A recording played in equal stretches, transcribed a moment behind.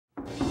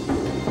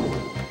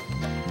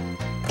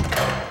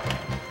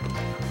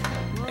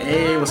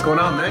Hey, what's going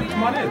on, man?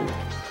 Come on in.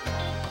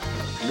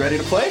 You ready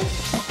to play?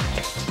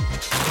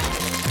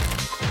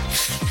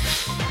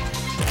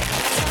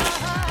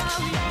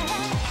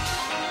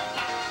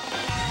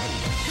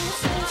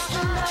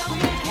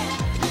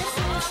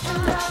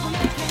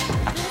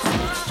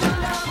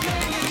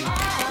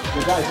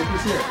 Hey guys, look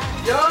who's here.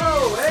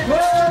 Yo! Hey!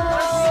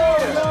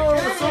 Whoa!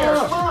 What's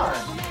up? Come on!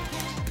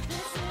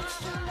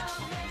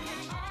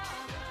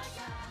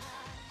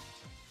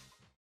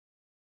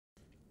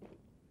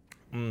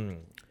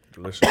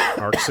 Delicious.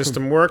 Arc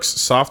system works.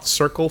 Soft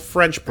circle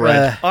French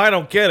bread. I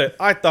don't get it.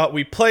 I thought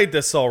we played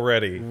this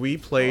already. We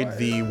played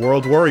the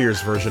World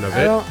Warriors version of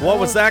it. What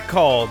was that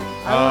called?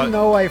 I don't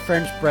know why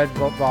French bread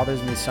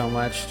bothers me so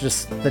much.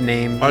 Just the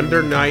name.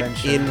 Under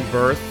Night in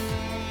Birth.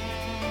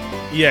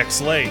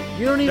 EX Late.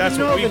 You don't even That's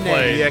know what we the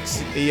name.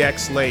 played.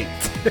 EX Late.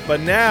 But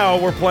now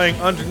we're playing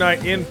Under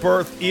Night in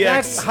Birth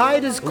EX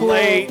Hyde is cool.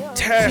 Late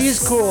Test.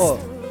 He's cool.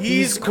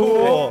 He's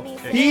cool.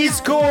 He's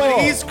cool.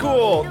 He's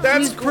cool.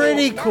 That's He's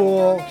pretty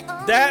cool.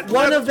 That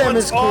One of them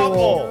is cool.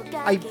 awful.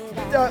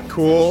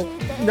 Cool.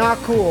 Not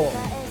cool.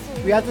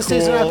 We have to say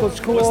Cool.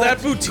 something cool. Was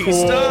that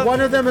Bautista? One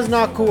of them is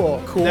not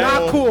cool. Cool.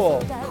 Not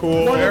cool.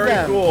 Cool. One Very of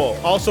them. cool.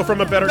 Also from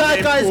a better That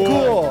game. guy's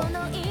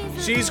cool.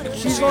 She's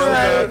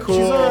alright. cool.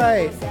 She's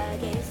alright.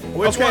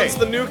 Which Okay. one's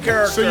the new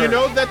character? So you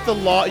know that the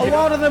law. A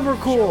lot of them are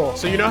cool.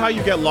 So you know how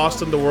you get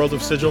lost in the world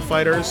of sigil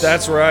fighters?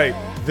 That's right.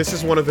 This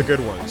is one of the good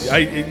ones.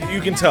 You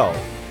can tell.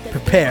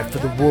 Prepare for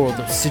the world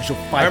of sigil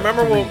fight. I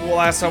remember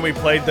last time we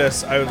played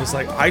this, I was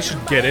like, I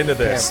should get into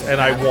this,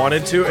 and I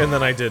wanted to, and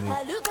then I didn't.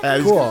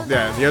 Cool.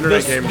 Yeah, the Under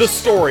Night games The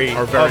story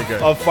are very of,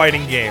 good. of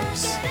fighting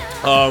games.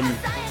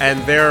 And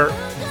they're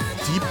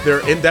deep,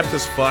 they're in-depth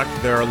as fuck.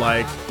 They're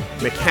like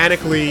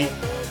mechanically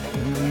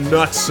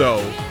nutso.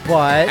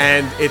 But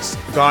And it's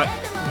got,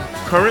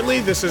 currently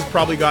this has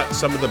probably got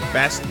some of the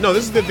best, no,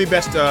 this is the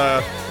best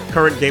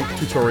current game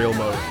tutorial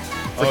mode.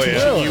 For Oh, teaching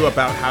yeah. you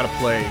about how to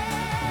play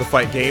the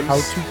fight games. How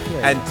to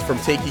play. And from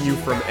taking you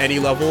from any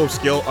level of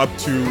skill up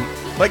to,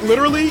 like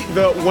literally,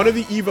 one of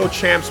the Evo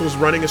champs was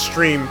running a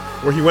stream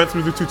where he went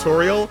through the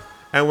tutorial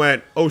and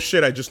went, oh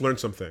shit, I just learned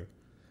something.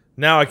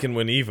 Now I can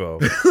win Evo.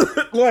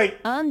 Like,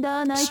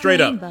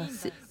 straight up.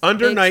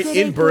 Under Night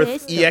in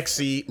Birth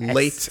EXE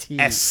Late ST.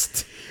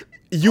 Est.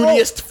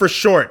 Uniest for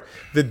short.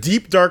 The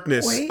deep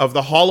darkness of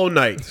the hollow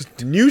night.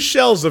 New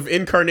shells of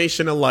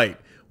incarnation alight.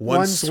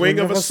 One swing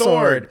of a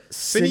sword.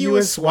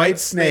 Sinuous white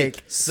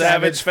snake.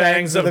 Savage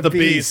fangs of the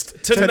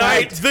beast.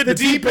 Tonight, the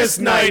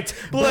deepest night.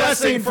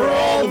 Blessing for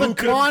all who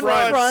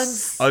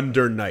confronts.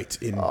 Under Night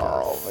in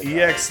Birth.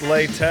 EX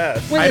Late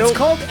Test. wait, I it's don't-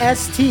 called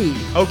ST.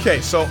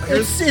 Okay, so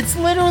here's It's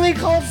literally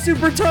called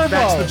Super Turbo.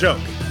 that's the joke.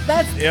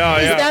 That's Yeah,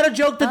 is yeah. that a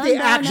joke that they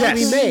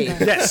actually Yes. made?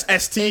 Yes,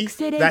 ST.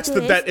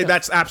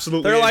 That's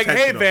absolutely. They're like, hey,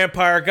 intentional.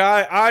 vampire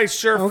guy, I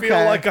sure feel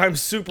Okay. like I'm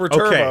super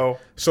turbo. Okay,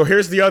 so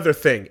here's the other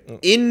thing.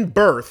 In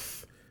Birth,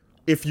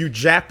 if you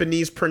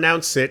Japanese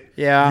pronounce it,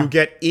 Yeah. you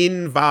get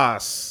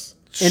invas.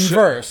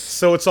 Inverse.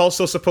 So it's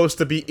also supposed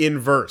to be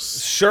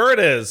inverse. Sure it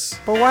is.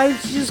 But why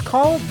did you just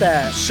call it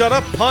that? Shut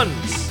up,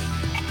 puns.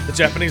 The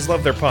Japanese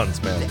love their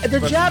puns, man. The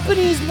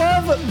Japanese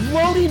love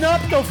loading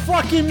up the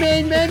fucking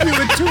main menu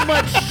with too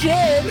much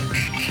shit.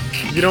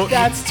 You don't.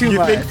 That's too you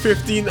much. think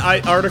 15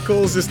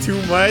 articles is too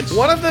much?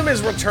 One of them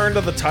is return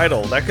to the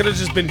title. That could have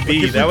just been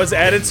B. That was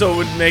added so it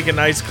would make a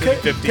nice clean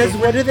 50. Because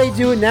what do they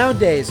do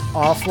nowadays?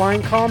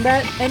 Offline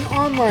combat and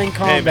online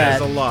combat.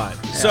 There's a lot.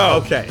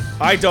 So, okay.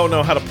 I don't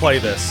know how to play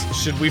this.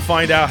 Should we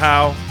find out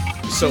how?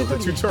 So the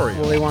tutorial.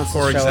 Well, he wants to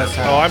for show us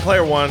example. how. Oh, I'm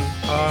player one.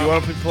 Do you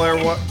want to be player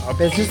one?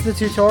 It's just the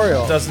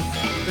tutorial. Doesn't.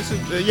 This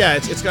is yeah.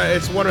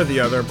 It's one or the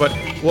other. But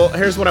well,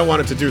 here's what I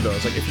wanted to do though.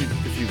 It's like if you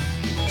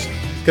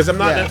because I'm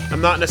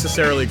not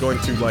necessarily going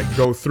to like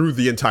go through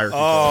the entire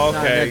tutorial. Oh, No,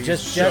 okay. no,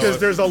 just because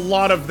there's a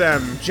lot of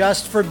them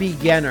just for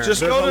beginners. Just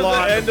there's go a to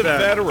lot the end of of that.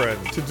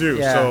 veteran. to do.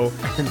 Yeah. So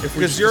if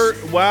we Because you're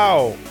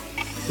wow.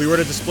 if we were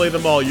to display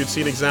them all, you'd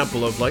see an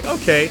example of like,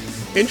 okay,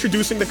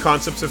 introducing the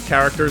concepts of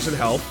characters and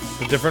health,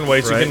 The different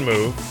ways right, you can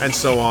move. and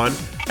so on.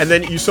 And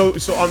then you so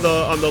on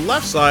the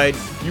left side,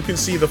 you can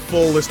see the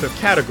full list of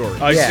categories.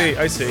 I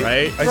Yeah. see.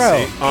 Right? I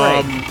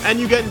Bro. see. And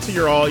you get into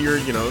your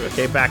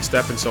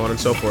backstep and so on and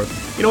so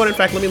forth. You know what? In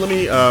fact, let me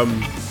Why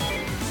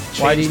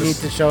do you change need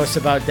this. to show us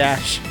about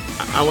Dash?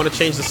 I want to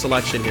change the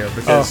selection here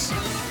because,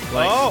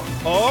 like,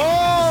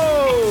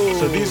 Oh!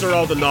 so these are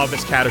all the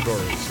novice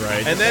categories,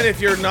 right? And then if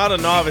you're not a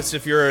novice,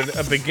 if you're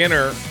a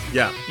beginner,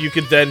 yeah, you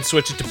could then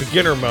switch it to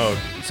beginner mode.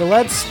 So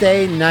let's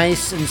stay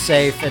nice and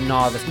safe and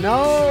novice.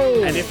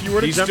 No! and if you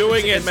were to He's jump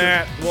doing into it,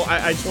 Matt. well,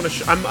 I just want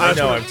to. I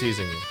know, I'm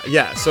teasing you.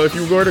 Yeah, so if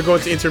you were to go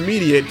into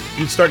intermediate,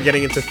 you'd start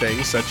getting into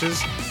things such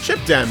as chip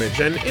damage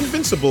and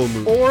invincible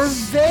moves. Or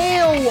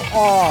veil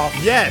off.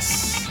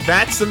 Yes,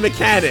 that's the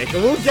mechanic.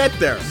 And we'll get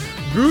there.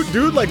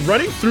 Dude, like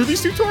running through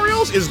these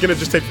tutorials is gonna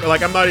just take.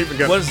 Like, I'm not even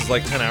gonna. What is this,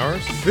 like 10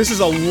 hours? This is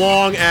a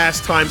long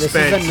ass time This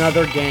spent. is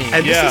another game.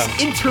 And Yeah. this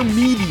is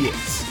intermediate.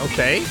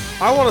 Okay.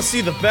 I want to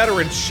see the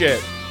veteran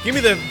shit. Give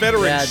me the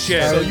veteran Yeah,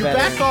 shit. start So with you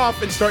veteran. back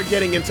off and start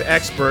getting into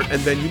expert,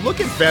 and then you look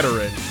at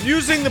veteran.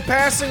 Using the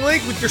passing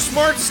link with your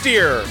smart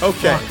steer.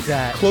 Okay, Fuck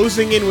that.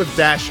 closing in with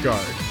dash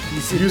guard.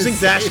 Using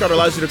dash guard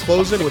allows you to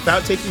close in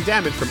without taking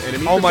damage from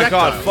enemy Oh my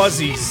god, projectiles.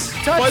 fuzzies.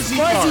 Touch Fuzzy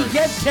fuzzy, cards.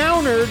 get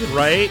countered.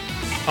 Right?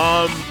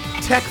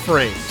 Tech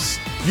frames.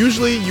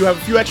 Usually you have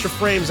a few extra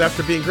frames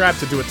after being grabbed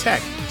to do a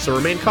tech, so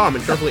remain calm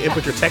and carefully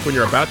input your tech when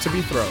you're about to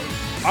be thrown.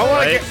 I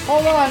want to Right? get.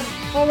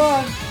 Hold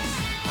on.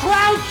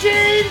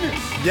 Crouching!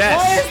 Yes.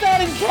 Why is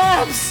that in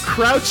caps?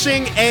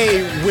 Crouching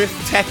A with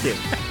Tekken.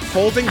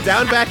 Holding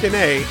down back in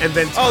A and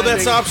then Oh,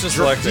 that's timing option your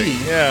selecting. D,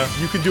 Yeah.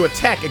 you can do a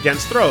tech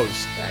against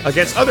throws.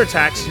 Against other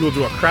attacks, you will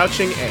do a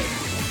crouching A.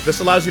 This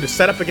allows you to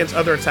set up against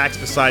other attacks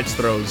besides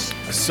throws.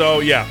 So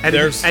yeah, And,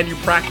 there's and you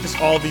practice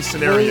all these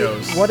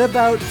scenarios. Wait, what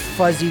about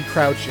fuzzy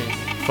crouching?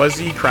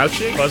 Fuzzy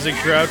crouching? fuzzy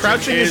crouching.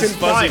 Crouching is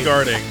implied. fuzzy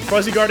guarding.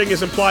 Fuzzy guarding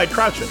is implied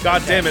crouching.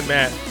 God damn it,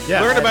 Matt.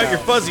 Yeah. Learn I about know. your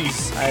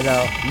fuzzies. I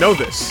know. Know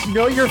this.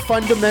 Know your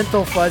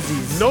fundamental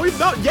fuzzies. No,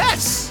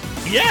 yes!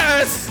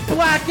 Yes!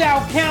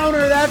 Blackout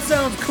counter, that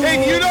sounds cool.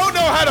 Hey, you don't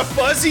know how to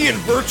fuzzy in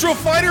Virtual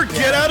Fighter?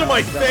 Get out of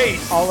my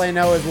face! All I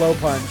know is low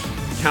punch.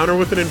 Counter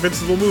with an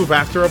invincible move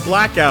after a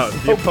blackout.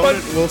 The Oh,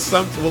 opponent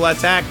will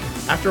attack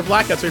after a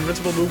blackout, so your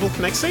invincible move will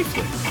connect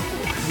safely.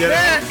 You know?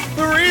 Matt,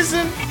 the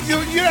reason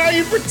you know how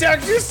you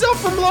protect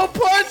yourself from low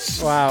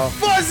punch? Wow.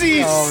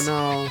 Fuzzies! Oh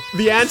no.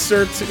 The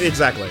answer to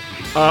exactly.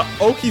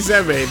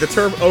 Okizeme, the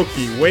term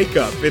Oki, wake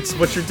up. It's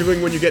what you're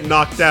doing when you get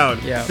knocked down.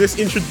 Yeah.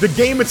 The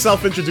game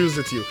itself introduces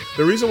it to you.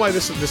 The reason why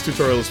this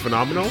tutorial is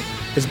phenomenal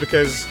is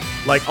because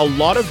like a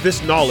lot of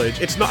this knowledge,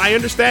 it's not. I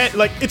understand.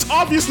 Like it's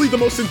obviously the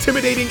most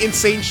intimidating,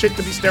 insane shit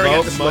to be staring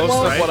at. This Most list,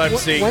 of right? what I'm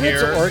seeing When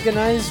here. it's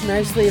organized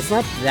nicely, it's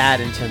not that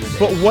intimidating.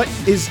 But what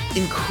is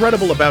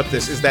incredible about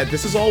this is that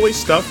this is always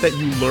stuff that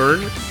you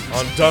learn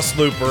on Dust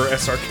Looper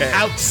SRK.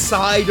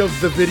 outside of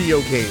the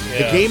video game.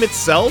 Yeah. The game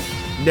itself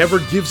never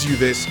gives you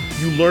this.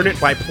 You learn it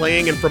by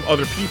playing and from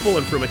other people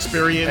and from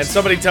experience. And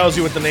somebody tells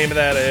you what the name of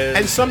that is.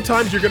 And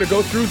sometimes you're going to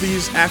go through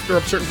these after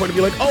a certain point and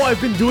be like, oh,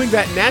 I've been doing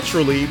that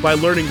naturally by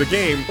learning the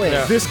game. Wait.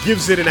 Yeah. This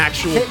gives it an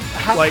actual,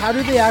 How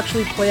do they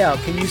actually play out?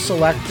 Can you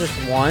select just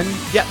one?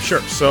 yeah,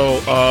 sure. So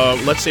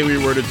let's say we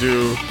were to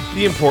do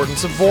the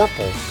importance of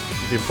Vorpal.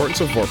 the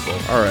importance of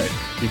Vorpal. All right.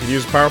 You can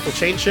use powerful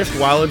chain shift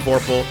while in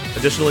Vorpal,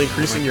 additionally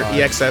increasing your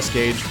EXS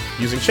gauge.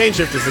 Using chain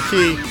shift is the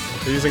key.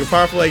 You're using a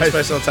powerful egg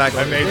special attack.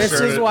 I made This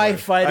sure is that- why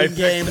fighting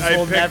games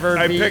will never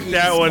be I picked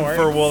that one esports.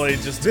 for Wooly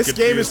just to This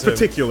game is confuse him.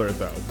 particular,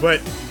 though.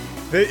 But,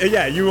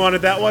 yeah, you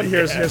wanted that one?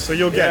 Here's so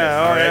you'll get it. Yeah,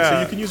 All oh, right, so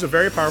yeah. you can use a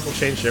very powerful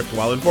chain shift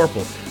while in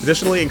Vorpal.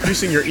 Additionally,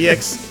 increasing your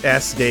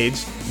EXS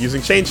gauge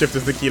using chain shift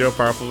is the key to a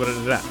powerful...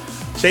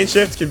 Chain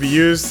shift can be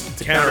used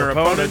to counter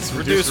opponents,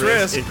 reduce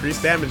risk, increase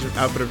damage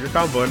output of your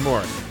combo, and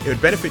more. It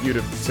would benefit you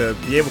to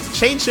be able to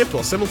chain shift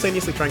while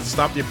simultaneously trying to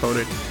stop the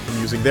opponent from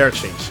using their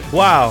chain shift.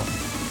 Wow.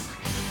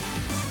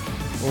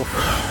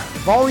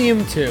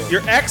 Volume 2.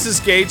 Your X's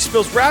gauge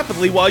fills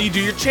rapidly while you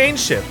do your chain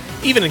shift,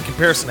 even in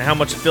comparison to how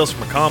much it fills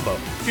from a combo.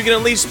 You can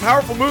unleash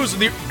powerful moves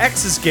with your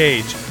X's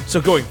gauge,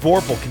 so going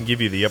Vorpal can give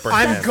you the upper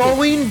hand. I'm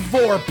going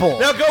Vorpal.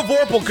 Now go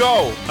Vorpal,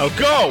 go! Okay.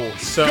 Go!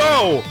 So-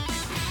 go!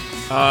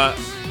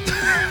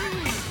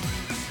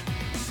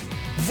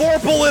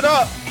 Vorpal it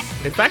up!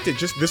 In fact,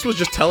 this was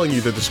just telling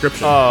you the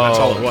description. That's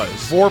all it was.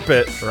 Vorp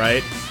it.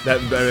 Right?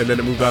 And then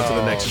it moved on to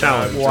the next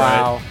challenge.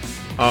 Wow.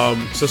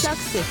 Right?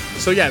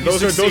 So yeah,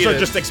 those are succeeded.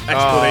 just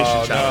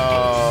explanation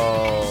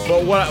challenges. No.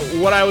 But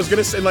what I was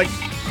gonna say, like,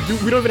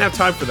 we don't even have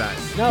time for that.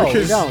 No,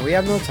 because, we don't. We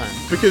have no time.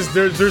 Because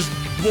there's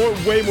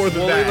way more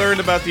than Wooly that. learned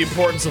about the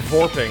importance of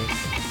Vorping.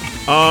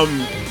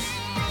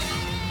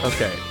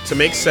 Okay, to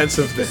make sense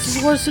of This this,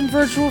 is worse than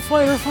Virtual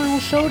Fighter Final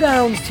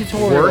Showdowns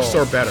tutorial. worse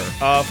or better?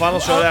 Final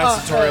Showdown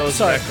tutorial isn't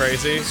sorry. that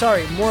crazy.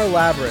 Sorry, more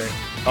elaborate.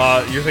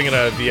 You're thinking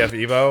of VF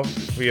Evo?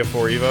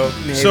 VF4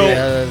 Evo? Maybe So,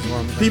 that is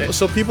one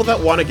thing. People that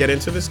want to get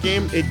into this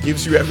game, it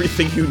gives you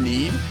everything you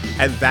need,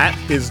 and that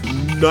is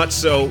not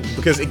so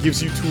because it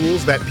gives you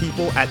tools that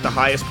people at the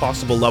highest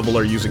possible level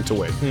are using to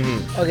win.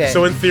 Okay.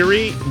 So in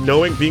theory,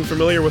 being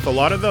familiar with a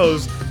lot of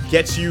those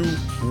gets you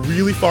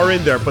really far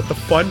in there, but the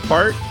fun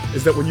part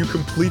is that when you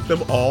complete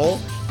them all,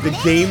 the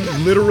game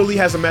literally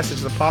has a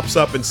message that pops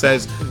up and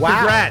says, Wow.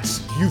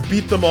 congrats, you've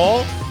beat them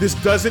all. This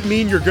doesn't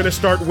mean you're gonna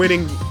start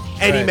winning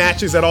any Right.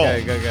 matches at all.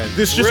 Okay, good.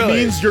 This just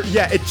Really? means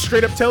it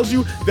straight up tells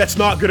you that's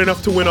not good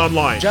enough to win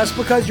online. Just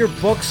because you're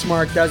book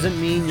smart doesn't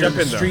mean you're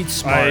Jump in there. street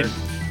smart.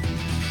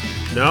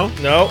 No?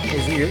 No.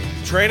 Is it-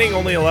 Training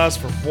only allows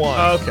for one.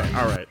 Okay,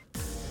 alright.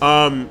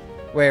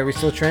 Wait, are we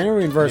still training or are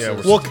we in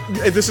versus? Well,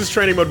 this is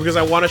training mode because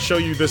I want to show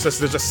you this.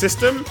 There's a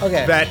system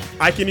Okay. that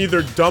I can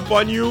either dump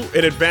on you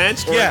in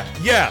advance or...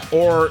 yeah.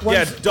 Or...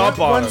 dump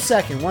on One him.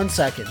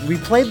 second. We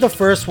played the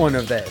first one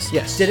of this.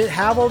 Yes. Did it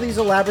have all these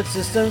elaborate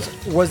systems?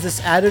 Was this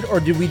added, or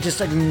did we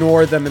just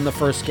ignore them in the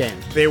first game?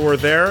 They were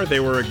there. They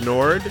were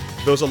ignored.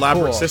 Those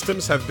elaborate Cool.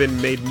 systems have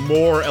been made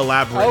more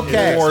elaborate. in Okay.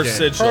 this More game.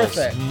 sigils.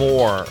 Perfect.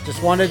 More.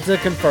 Just wanted to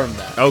confirm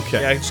that.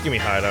 Okay. Yeah, just give me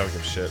hide. I don't give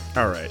a shit.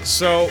 All right.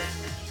 So,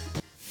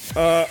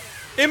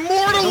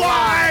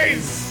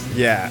 Immortalize!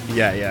 Yeah.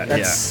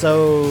 That's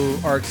so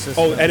Arc System.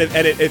 Oh, and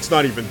it's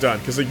not even done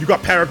because you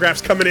got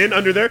paragraphs coming in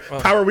under there.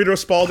 Power Reader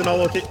Spalding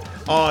all okay.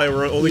 Oh,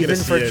 we're only even gonna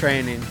see for it.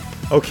 training.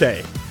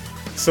 Okay.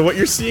 So what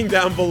you're seeing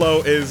down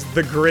below is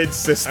the grid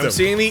system. I'm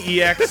seeing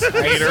the EX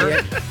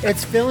meter.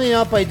 It's filling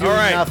up by doing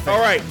nothing.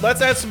 All right.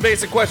 Let's ask some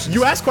basic questions.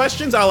 You ask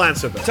questions, I'll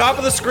answer them. Top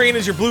of the screen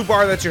is your blue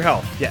bar. That's your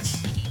health.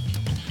 Yes.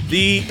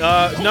 The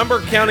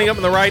number counting up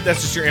on the right.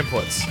 That's just your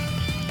inputs.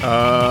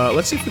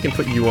 Let's see if we can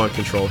put you on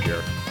control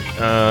here.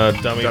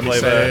 Dummy Dummy playback.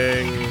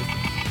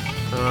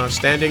 setting.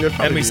 Standing would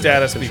probably Enemy be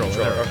status. control.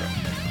 Controller. There. Okay.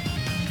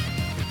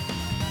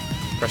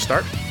 Press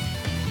start.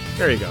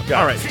 There you go.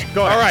 Got All it. right.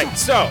 Go ahead. All right.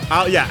 So.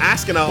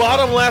 Ask and I'll.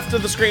 Bottom left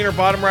of the screen or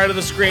bottom right of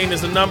the screen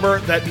is a number.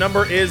 That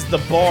number is the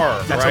bar,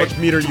 That's right? how much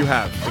meter you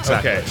have.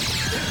 Exactly. Okay.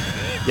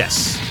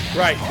 Yes.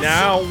 Right.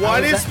 Now,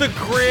 what is the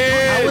grid?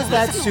 How was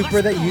that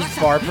super that used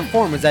bar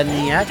perform? Was that an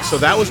EX? So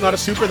that was not a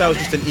super. That was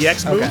just an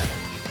EX move, Okay.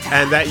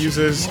 and that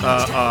uses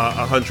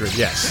 100.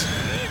 Yes.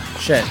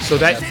 Shit.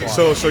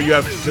 So so you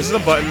have this is a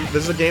button.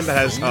 This is a game that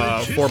has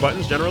 4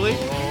 buttons generally.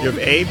 You have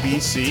A, B,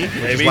 C, which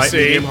is light,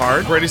 medium,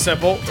 hard. Pretty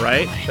simple.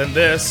 Right. Then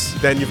this.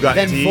 Then you've got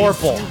Then D.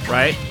 Vorpal.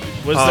 Right.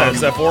 What's that?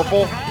 Is that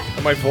Vorpal?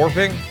 Am I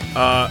Vorping?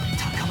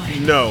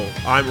 No.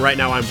 I'm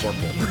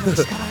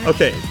Vorpal.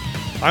 Okay.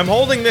 I'm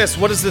holding this.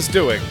 What is this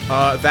doing?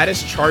 That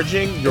is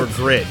charging your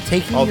grid.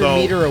 Taking Although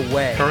your meter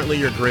away. Currently,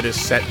 your grid is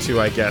set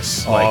to, I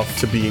guess, Off. like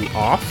to being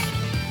off.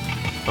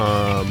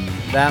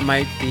 That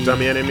might be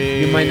Dummy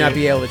enemy. You might not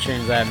be able to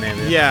change that,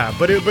 maybe. Yeah,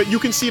 but you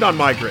can see it on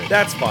my grid.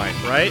 That's fine.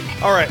 Right.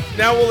 All right.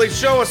 Now, will they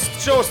show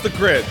us the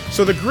grid?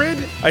 So the grid,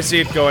 I see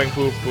it going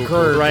boop boop.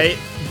 Grid. boop. right?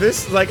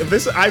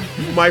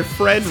 My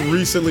friend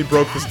recently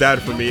broke this down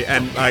for me,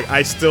 and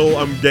I still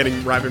am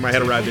wrapping my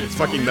head around it. It's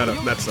fucking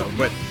nuts though.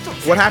 But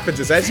what happens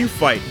is, as you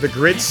fight, the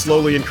grid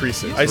slowly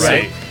increases. I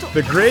right? see.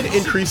 The grid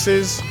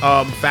increases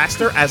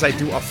faster as I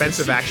do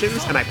offensive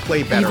actions, and I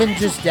play better. Even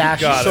just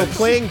dashing. Got So it.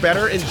 playing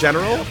better in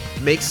general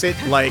makes it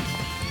like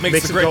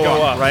Makes the it grid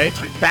go up. right?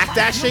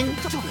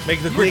 Backdashing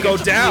Make the grid go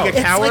down. being a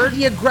It's coward like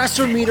the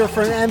aggressor meter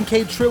for an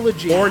MK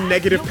trilogy. or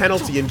negative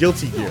penalty in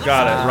Guilty Gear.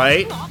 Got it.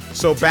 Right?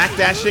 So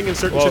backdashing in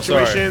certain Well,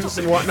 sorry. situations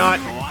and whatnot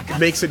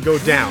makes it go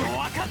down.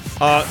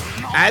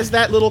 As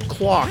that little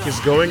clock is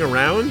going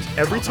around,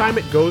 every time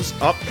it goes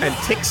up and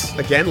ticks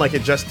again like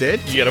it just did,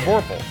 You get a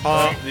Vorpal.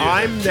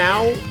 I'm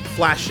now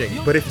flashing.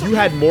 But if you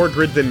had more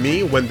grid than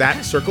me when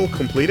that circle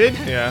completed,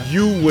 Yeah.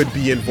 you would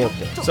be in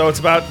Vorpal. So it's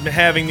about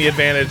having the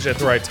advantage at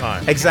the right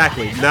time.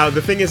 Exactly. Now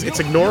the thing is, it's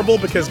ignorable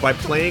because by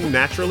playing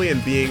naturally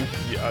and being,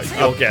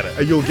 You'll get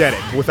it. you'll get it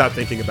without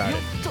thinking about it.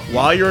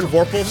 While you're in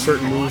Vorpal,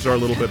 certain moves are a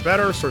little bit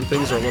better, certain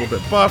things are a little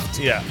bit buffed.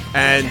 Yeah.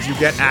 And you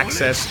get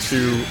access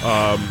to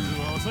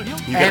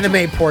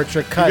Anime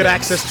portrait cut. you get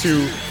access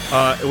to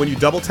when you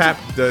double tap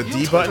the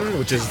D button,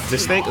 which is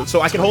this thing.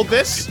 So I can hold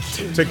this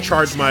to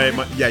charge my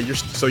yeah.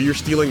 You're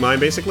stealing mine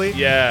basically.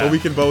 Yeah. But we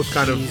can both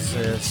kind of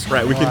Jesus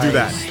right. We can do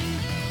that.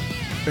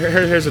 Christ.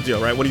 Here's the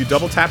deal, right? When you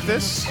double tap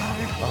this,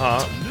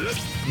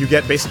 you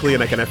get basically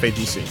like an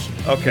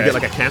FADC. Okay. You get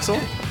like a cancel,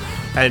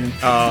 and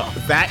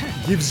that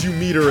gives you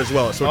meter as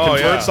well. So it Oh,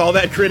 converts yeah. all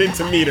that grid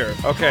into meter.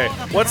 Okay.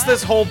 What's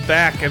this whole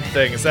back and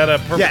thing? Is that a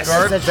perfect Yes,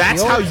 guard? Is that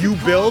that's shield? how you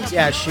build.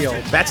 Yeah, shield.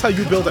 That's how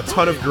you build a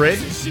ton of grid.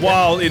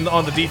 While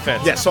on the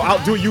defense. Yeah. So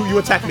I'll do it. You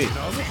attack me.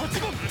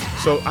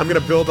 So I'm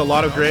gonna build a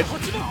lot of grid.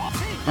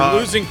 You're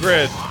losing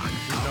grid.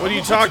 What are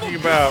you talking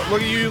about?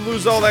 Look at you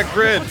lose all that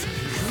grid.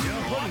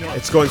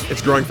 It's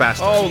growing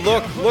faster. Oh,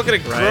 look at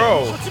it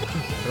grow.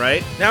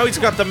 Right. Now he's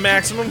got the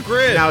maximum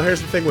grid. Now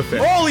here's the thing with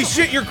it. Holy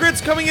shit, your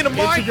grid's coming into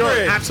my Into your-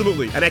 grid.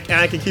 absolutely, and I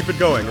can keep it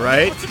going.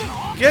 Right.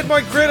 Get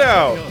my grid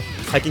out.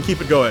 I can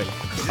keep it going.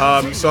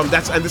 So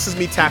this is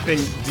me tapping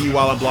D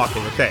while I'm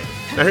blocking. Okay.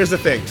 Now here's the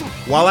thing.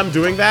 While I'm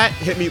doing that,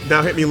 hit me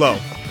low.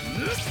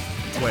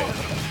 Wait.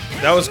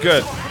 That was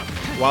good.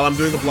 While I'm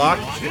doing the block,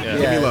 hit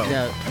me low.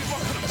 yeah.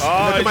 Look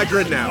at my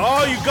grid now.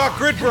 Oh, you got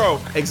grid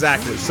broke.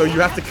 Exactly. So you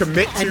have to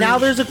commit to. And now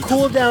there's a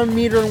cooldown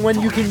meter on when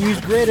you can use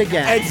grid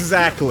again.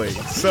 Exactly.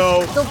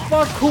 So The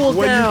fuck cooldown?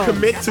 when you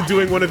commit to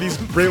doing one of these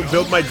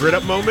build my grid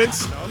up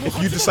moments, if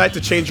you decide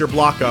to change your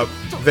block up,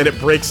 then it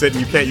breaks it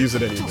and you can't use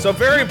it anymore. So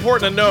very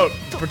important to note,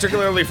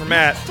 particularly for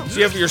Matt. So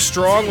you have your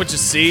strong, which is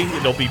C.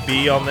 It'll be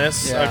B on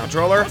this Yeah.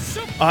 controller.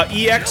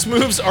 EX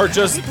moves are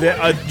just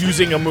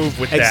using a move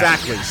with that.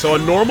 Exactly. So a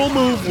normal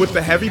move with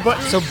the heavy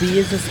button, So B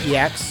is this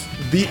EX?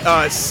 the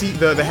C,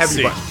 the heavy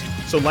C. button.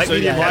 So light, So you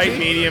medium, light, heavy.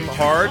 medium,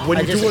 hard. When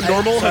you do a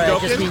normal I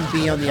just Hadoken, mean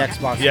B on the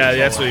Xbox. Yeah,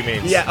 that's what controller.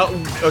 he means. yeah,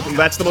 okay,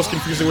 that's the most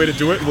confusing way to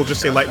do it. We'll just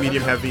say light,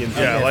 medium, heavy, and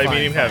D. Yeah, Okay, light, fine,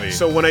 medium, fine. heavy.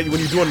 So when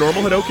you do a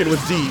normal Hadoken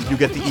with D, you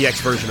get the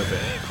EX version of it.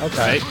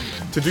 Okay. Right?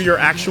 To do your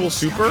actual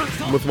super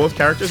with most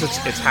characters,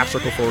 it's half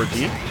circle forward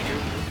D.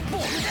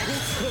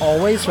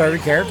 Always for every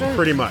character?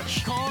 Pretty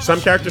much. Some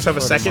characters have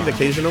a second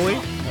occasionally.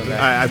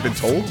 I've been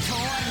told,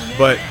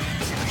 but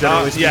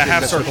generally speaking, yeah,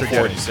 half that's what circle you're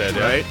forward, getting, you said,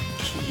 yeah. right?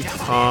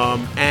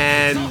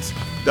 And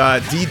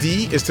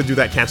DD is to do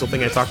that cancel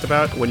thing I talked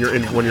about when you're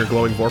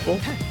glowing Vorpal.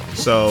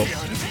 So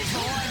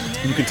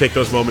you can take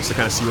those moments to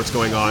kind of see what's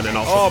going on and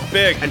also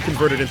big. and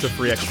convert it into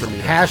free extra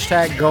meter.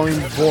 Hashtag going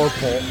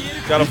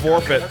Vorpal. Gotta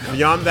Vorp it.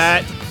 Beyond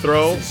that,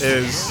 throw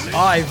is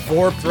I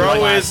Vorp.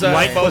 Throw is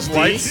light plus D.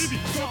 lights.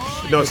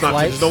 No, it's not.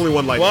 lights? There's only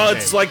one light. Well, in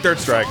the it's game. like Dirt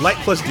Strike. light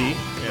plus D,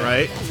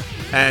 right?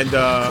 And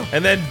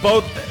then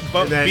both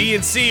then- B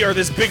and C are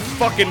this big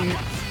fucking.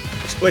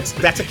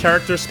 that's a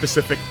character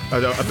specific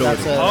ability.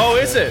 That's a- Oh,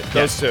 is it?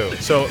 Those two.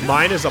 So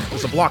mine is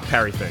a block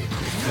parry thing.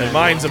 And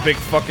mine's a big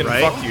fucking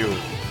Right? fuck you.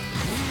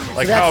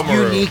 Like That's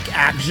Hamaru. unique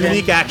action.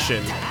 Unique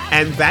action.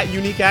 And that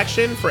unique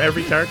action for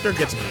every character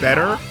gets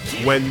better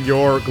when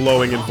you're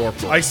glowing in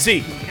Vorpal. I see.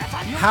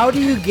 How do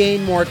you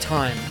gain more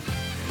time?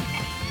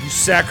 You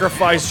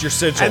sacrifice your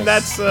sigils. And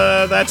that's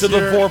to the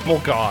your-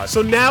 Vorpal god.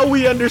 So now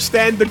we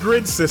understand the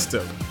grid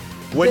system.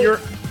 When you're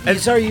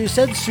Sorry, you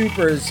said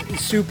supers.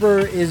 Super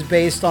is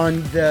based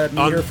on the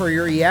meter for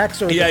your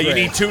EX, or the yeah, you grid?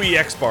 need 2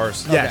 EX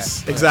bars.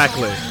 yes,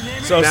 exactly.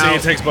 So Now- see,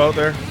 it takes both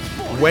there.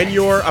 When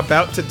you're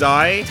about to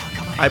die,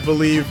 I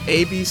believe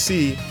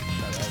ABC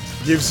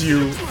gives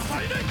you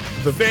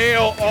the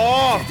Veil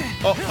off.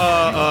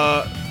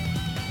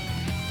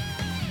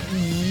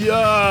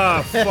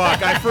 yeah,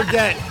 fuck, I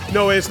forget.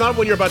 No, it's not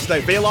when you're about to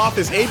die. Veil off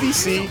is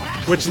ABC,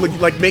 which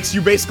like makes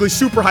you basically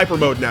super hyper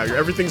mode now.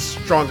 Everything's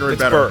stronger and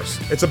It's better.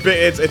 burst. It's a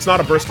bit. It's not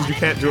a burst because you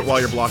can't do it while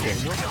you're blocking,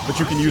 but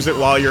you can use it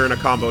while you're in a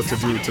combo to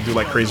do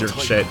like crazier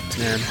shit.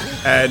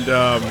 And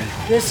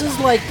This is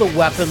like the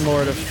weapon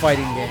lord of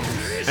fighting games.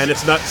 and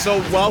it's not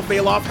so while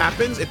Veil off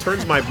happens, it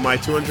turns my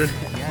 200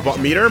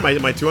 meter,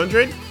 my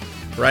 200,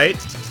 right?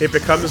 It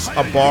becomes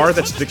a bar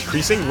that's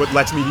decreasing, what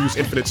lets me use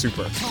infinite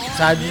super. So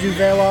how did you do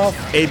Veil off?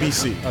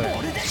 ABC.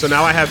 Okay. So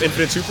now I have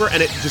infinite super,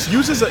 and it just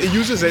uses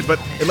it, but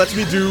it lets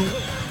me do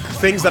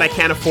things that I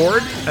can't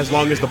afford as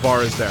long as the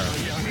bar is there.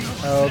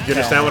 Okay. You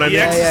understand what I mean? EXs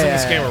yeah, in yeah,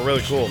 this game yeah. are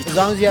really cool. As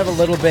long as you have a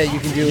little bit,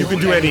 you can do. You can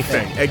do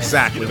anything.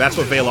 Exactly. That's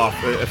what Veil off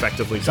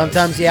effectively does.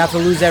 Sometimes you have to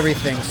lose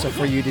everything, so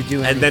for you to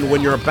do. And then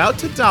when you're about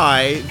to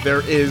die,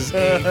 there is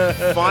a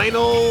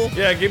final.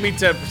 Yeah, give me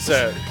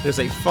 10%. There's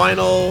a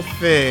final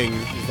thing.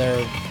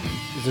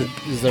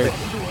 is there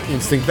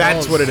instinct?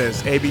 That's kills? what it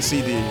is.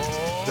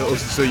 ABCD.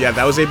 So yeah,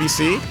 that was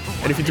ABC.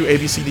 And if you do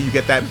ABCD, you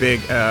get that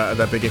big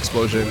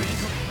explosion.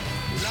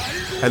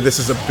 And this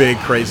is a big,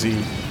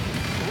 crazy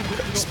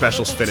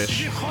specials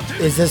finish.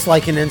 Is this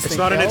like an instant? It's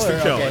not an kill, instant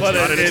or- kill. Okay, It's But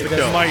not an it instant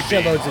kill. might be.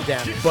 shitloads of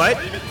damage. But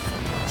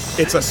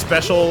it's a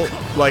special,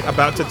 like,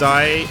 about to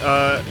die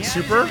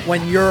super.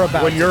 When you're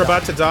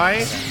about to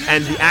die,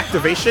 and the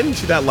activation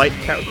to that light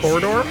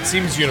corridor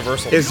Seems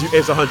universal. is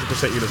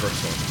 100%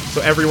 universal.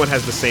 So everyone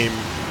has the same,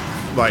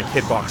 like,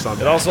 hitbox on It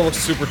that. also looks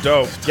super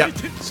dope. Yep.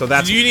 So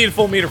that's You need a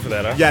full meter for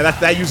that, huh? yeah.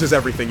 That uses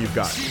everything you've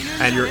got,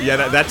 and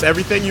that's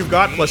everything you've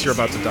got plus you're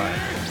about to die.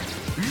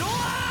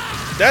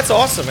 That's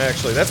awesome,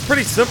 actually. That's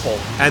pretty simple.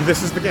 And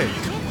this is the game.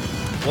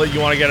 Well, you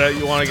want to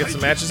get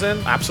some matches in?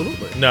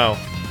 Absolutely. No.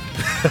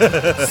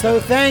 So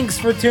thanks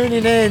for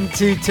tuning in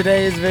to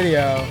today's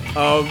video.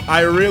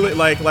 I really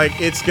like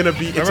it's gonna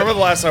be. It's I remember the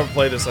last time I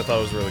played this, I thought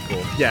it was really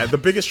cool. yeah, the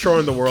biggest chore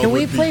in the world. Can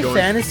we would be play going,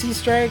 Fantasy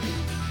Strike?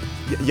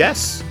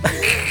 Yes,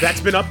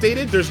 that's been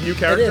updated. There's new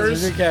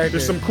characters. there's new characters.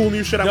 There's some cool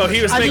new shit. No,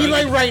 he was I mean, making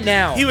like right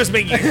now. he was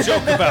making a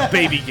joke about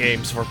baby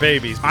games for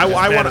babies. I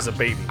want want as a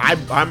baby.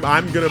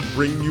 I'm gonna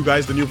bring you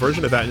guys the new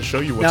version of that and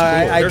show you what's No, cool.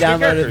 I There's new downloaded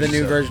the characters,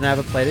 new so- version. I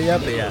haven't played it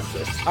yet, but yeah.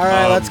 All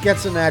right, let's get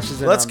some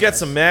matches in. Let's on get this.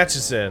 some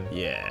matches in.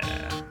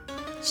 yeah.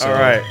 So, All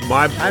right.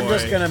 my boy. I'm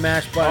just gonna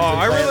mash buttons. Oh,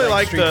 and I play really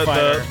like Street the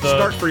Fighter.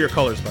 start for your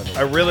colors, by the way.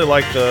 I really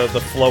like the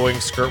flowing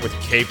skirt with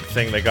cape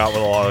thing they got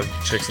with a lot of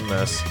chicks in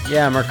this.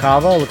 Yeah,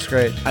 Merkava looks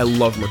great. I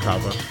love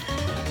Merkava.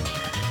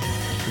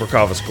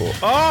 Merkava's cool.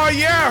 Oh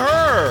yeah,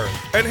 her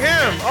and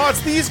him. Oh,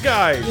 it's these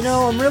guys. You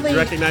know, I'm really. You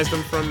recognize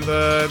them from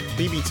the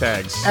BB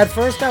tags. At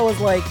first, I was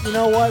like, you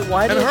know what?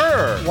 Why And did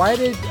her. Why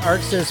did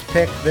ArcSys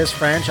pick this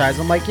franchise?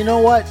 I'm like, you know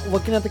what?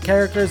 Looking at the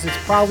characters, it's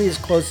probably as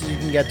close as you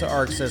can get to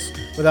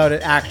ArcSys without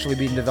it actually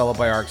being developed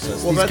by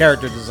ArcSys. These that-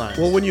 character designs.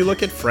 Well, when you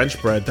look at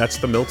French bread, that's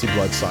the Milty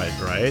Blood side,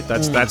 right?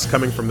 That's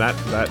coming from that.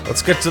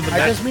 Let's get to the.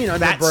 I just mean that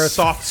Underbirth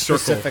soft circle.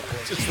 specifically.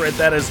 Just read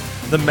that as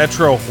the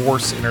Metro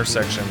Horse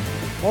intersection.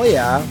 Well,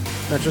 yeah,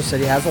 Metro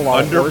City has a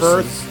lot of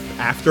Underbirth, horses.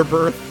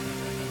 afterbirth,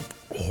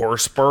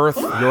 Horse birth.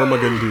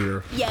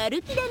 Yormagundir. や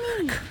る気だね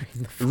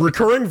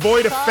Recurring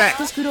void effect.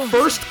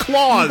 First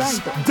clause.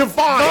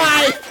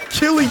 Divine.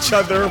 Kill each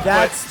other.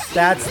 That's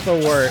the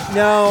worst.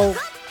 No,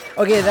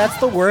 okay, that's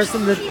the worst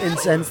in the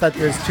sense that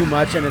there's too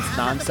much and it's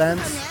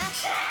nonsense.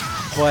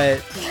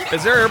 But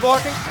Is there air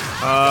blocking?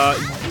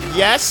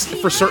 Yes,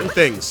 for certain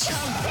things.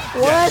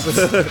 what?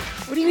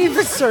 What do you mean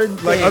for certain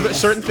things? Like other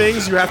certain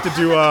things, you have to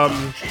do an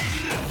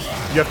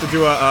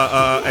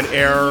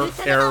air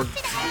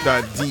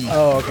D.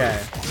 Oh, okay.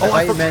 I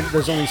thought you meant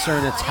there's only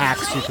certain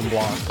attacks you can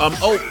block.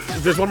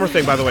 There's one more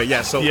thing, by the way.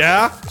 Yeah. So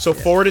Yeah. So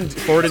forward and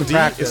D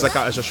practice. is like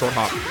is a short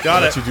hop.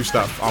 Got lets it. you do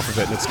stuff off of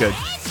it, and it's good.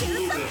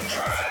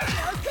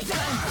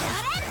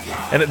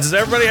 And does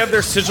everybody have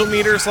their sigil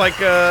meters like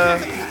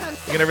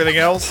and everything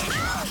else?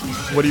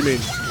 What do you mean?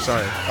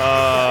 Sorry.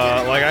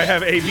 Like I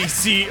have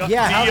ABC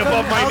Yeah, D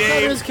above my how come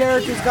name. his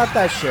character's got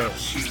that shit?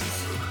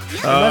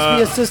 There must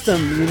be a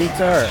system unique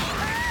to her.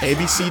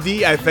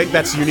 ABCD, I think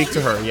that's unique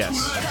to her, yes.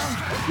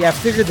 Yeah,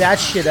 figure that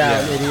shit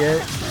out,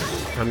 idiot.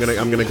 I'm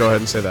gonna go ahead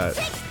and say that.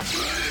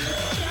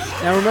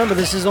 Now remember,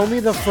 this is only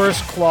the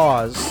first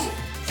clause.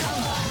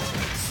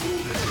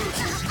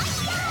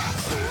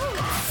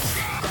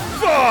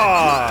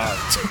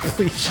 Fuck!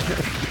 Depletion.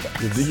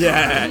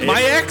 Yeah.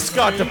 My X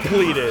got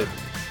depleted.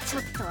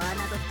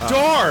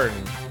 Darn.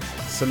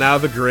 So now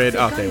the grid.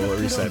 Okay, well it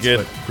resets.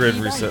 Good but- grid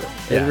reset.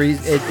 Yeah.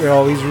 It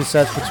always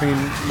resets between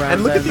rounds.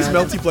 And look I at these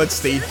imagine. Melty Blood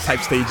type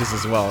stages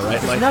as well,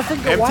 right? Like nothing-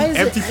 why is it-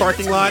 empty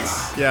parking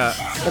lots. Yeah.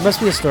 There must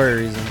be a story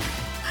reason.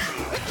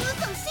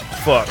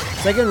 Fuck.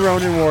 It's like in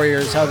Ronin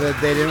Warriors, how they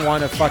didn't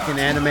want to fucking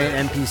animate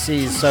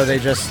NPCs, so they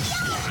just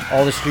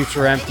all the streets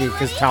were empty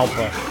because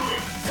Talpa.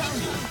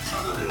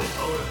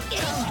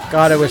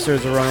 God, I wish there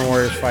was a Ronin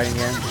Warriors fighting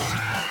game.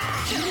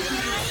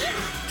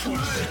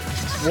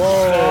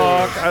 Whoa!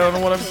 Fuck. I don't know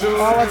what I'm doing.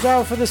 Oh, watch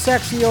out for the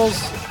sex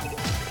eels.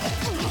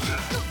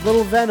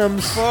 Little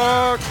venoms.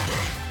 Fuck.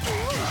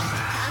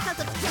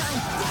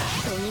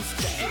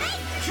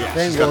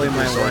 Then Willie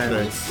might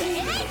win.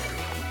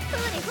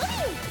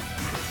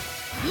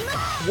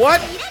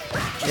 What?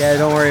 Yeah,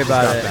 don't worry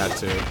about Got it. that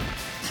too.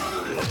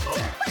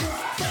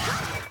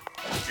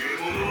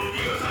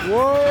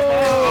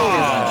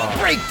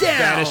 Whoa! Break down!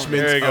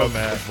 Banishment There you go, of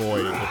Matt.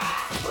 Void.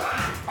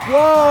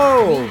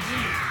 Whoa!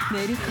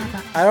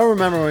 I don't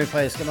remember when we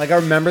played this game. Like, I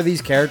remember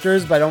these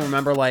characters, but I don't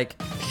remember, like,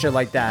 shit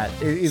like that,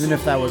 even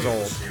if that was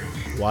old.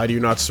 Why do you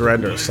not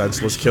surrender?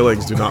 Senseless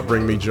killings do not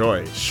bring me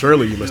joy.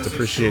 Surely you must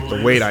appreciate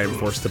the weight I am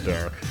forced to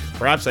bear.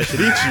 Perhaps I should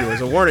eat you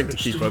as a warning to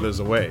keep others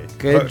away.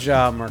 Good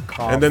job,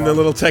 Merkaba. And then the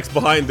little text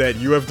behind that,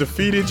 you have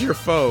defeated your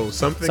foe.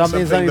 Something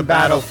the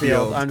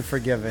battlefield.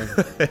 Unforgiven.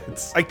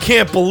 I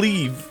can't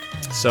believe.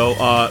 So,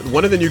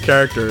 one of the new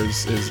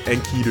characters is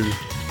Enkidu.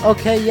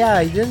 Okay,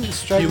 yeah, he didn't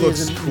strike He me looks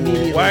as cool.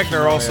 immediately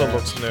Wagner also familiar.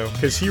 looks new.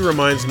 Because he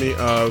reminds me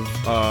of,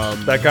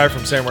 That guy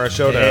from Samurai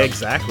Shodown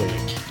exactly.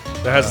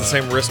 that has the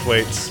same wrist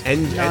weights.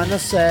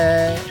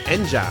 Nanase.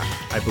 Enja,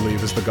 I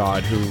believe, is the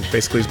god who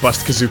basically is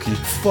Bust Kazuki.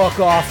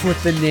 Fuck off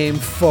with the name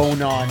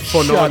Phonon.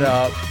 Phonon. Shut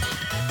up.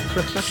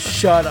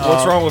 Shut up.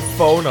 What's wrong with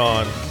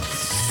Phonon?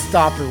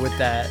 Stop it with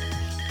that.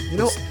 You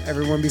know,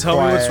 Everyone be Tell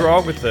quiet. me what's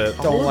wrong with it.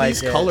 Don't all of like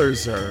these it.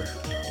 colors are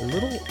a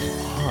little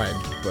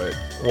odd, but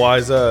Why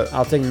is that?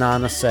 I'll take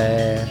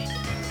Nanase.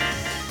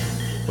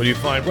 What do you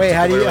find? Wait,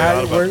 how do you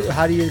particularly odd about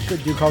how do you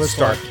do color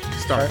Start.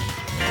 start.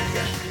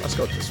 Let's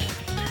go with this one.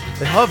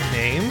 They have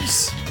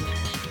names.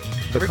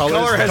 The Every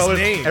color has a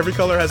name. Every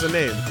color has a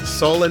name.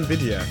 Soul and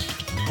Vidya.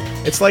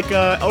 It's like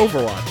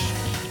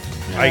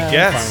Overwatch. I Yeah, I'm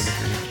guess.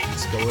 fine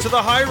Let's go with To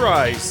the high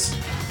rise.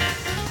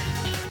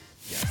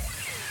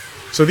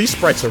 So these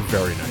sprites are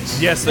very nice.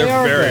 Yes, they're They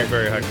are very, good.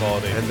 very high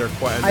quality. And they're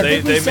quite. I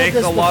They think we said make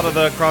this a lot of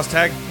the cross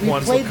tag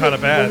ones look kind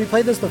of When we bad.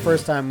 played this the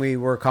first time, we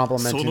were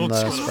complimenting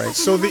the sprites.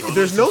 So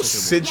there's no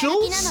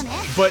sigils,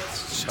 but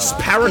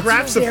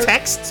paragraphs of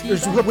text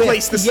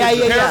replace the Yeah,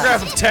 sigil. yeah, yeah.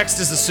 Paragraph of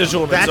text is a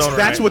sigil in its own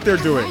That's right. what they're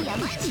doing.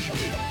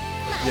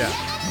 Yeah.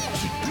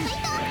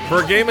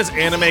 For a game as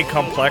anime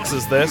complex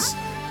as this,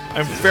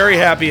 I'm very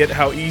happy at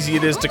how easy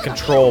it is to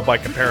control by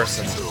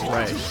comparison.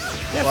 Right.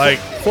 Like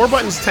 4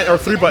 buttons or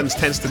 3 buttons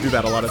tends to do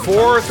that a lot of the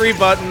 4 or 3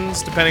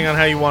 buttons, depending on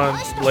how you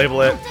want to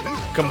label it,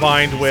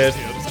 combined with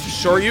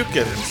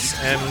shoryukens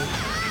and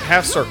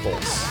half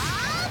circles.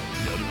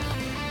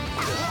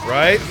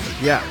 Right? time.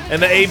 Yeah.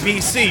 And the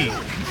ABC.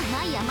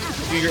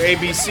 Do your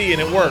ABC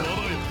and it worked.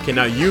 Okay,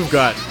 now you've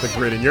got the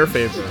grid in your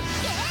favor.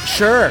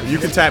 Sure. You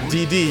can tap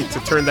DD to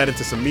turn that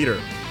into some meter.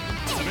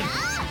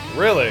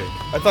 Really?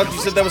 I thought you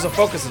said that was a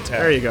focus attack.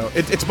 There you go.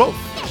 It's both.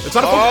 It's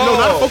not a no,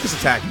 not a focus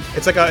attack.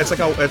 It's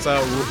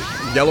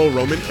a yellow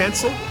Roman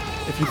cancel.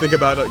 If you think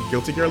about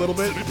Guilty Gear a little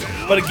bit,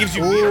 But it gives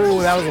you Ooh,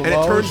 meter. that was a and it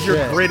low turns your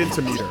shit. grid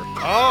into meter.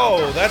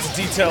 Oh, that's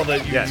detail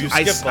that you, Yes, you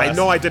I skipped last.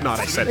 know I did not.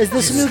 I said Is it.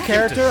 this a new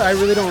character? I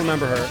really don't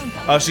remember her.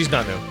 Oh, she's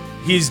not new.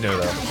 He's new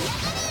though.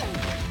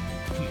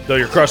 Though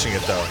you're crushing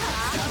it though.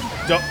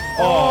 Don't,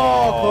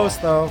 Oh, close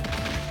though.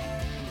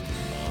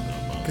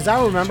 Because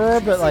I remember her,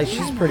 but like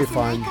she's pretty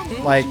fun.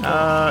 Like, No,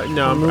 I'm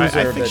I loser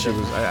a think bit she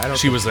was. I don't.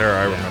 She was there,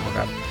 I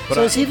remember. But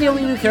so is he the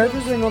only new character? Or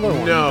is there another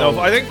one? No. No,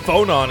 I think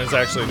Phonon is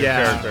actually a new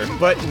Yeah, character.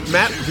 but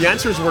Matt, the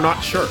answers we're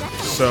not sure.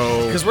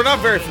 So Because we're not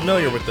very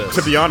familiar with this.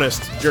 to be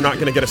honest, you're not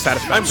going to get a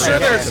satisfactory I'm sure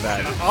answer there's to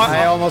that.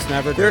 I almost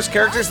never do. There's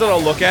characters that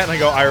I'll look at and I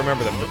go, I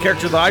remember them. The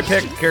character that I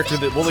picked, the character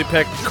that Wooly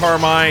picked,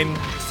 Carmine,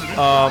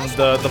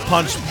 the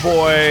Punch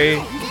Boy,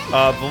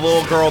 the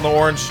little girl in the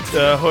orange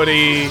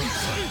hoodie,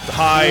 the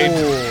Hyde.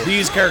 Ooh.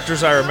 These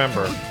characters I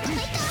remember.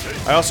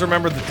 I also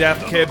remember the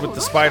Death Kid with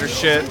the spider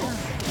shit.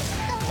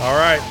 All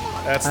right,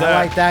 that's I that.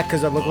 like that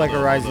because it looked like a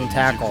rising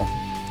tackle.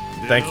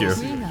 Thank you.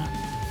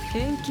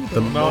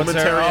 The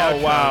momentary Oh,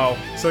 outcome. wow.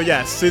 So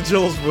yeah,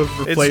 sigils was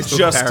replaced It's with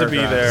just to be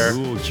paragraphs.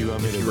 there.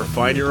 If you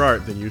refine your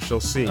art, then you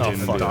shall see. Oh,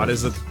 And fuck. dot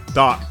is a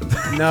dot.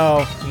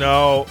 No,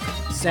 No.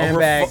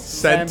 sandbag,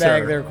 Center.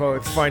 sandbag their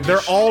quotes. Find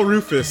They're all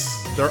Rufus.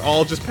 They're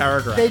all just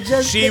paragraphs. They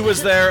just She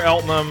was there,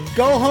 Eltnum.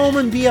 go home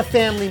and be a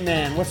family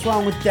man. What's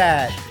wrong with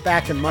that?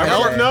 Back in my day.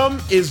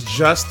 Eltnum is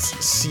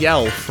just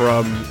Ciel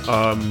from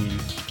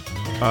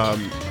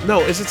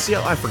no, is it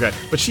Ciel? I forget.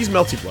 But she's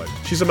Melty Blood.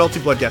 She's a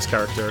Melty Blood guest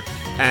character,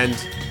 and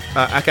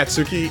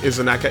Akatsuki is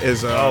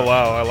Oh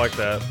wow, I like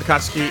that.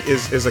 Akatsuki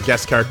is a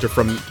guest character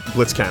from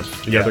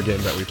Blitzcamp, the Yeah. other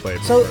game that we played.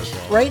 So before as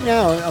well. right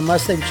now,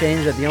 unless they've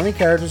changed it, the only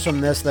characters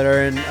from this that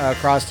are in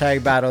cross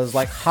tag battles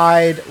like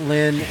Hyde,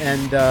 Lynn,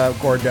 and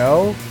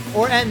Gordeau,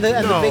 and the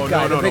big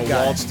guy. No, the big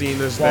guy. Waldstein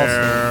is Waldstein.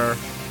 there. Is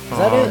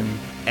that it?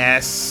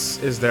 S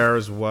is there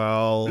as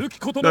well.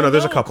 No,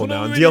 there's a couple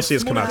now. And DLC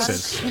has come out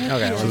since. Okay, So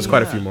well, there's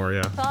quite a few more,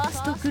 yeah.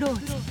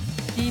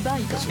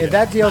 if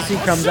that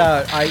DLC comes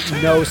out, I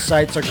know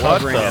sites are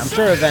covering the it. I'm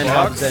sure Event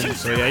Hubs and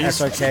So yeah, he's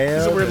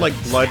SRK. a weird like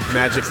blood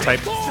magic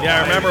type.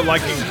 Yeah, I remember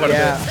liking quite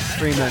Yeah, a bit.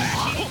 Freeman.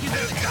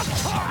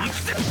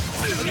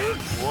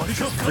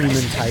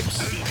 Freeman types.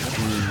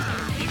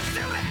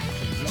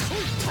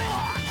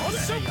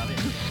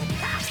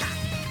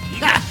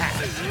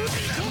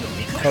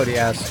 Cody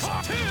asks.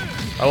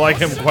 I like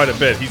him quite a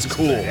bit. He's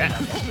cool.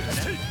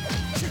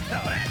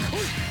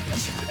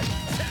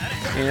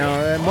 You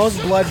know, most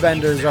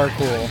bloodbenders are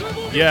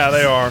cool. Yeah,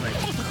 they are.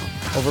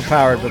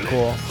 Overpowered, but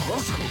cool.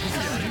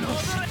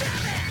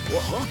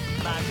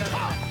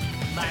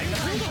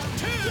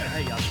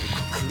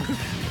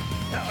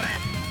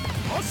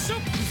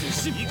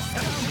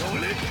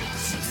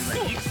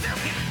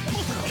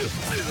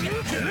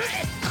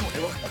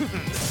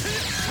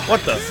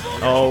 What the?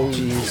 Oh,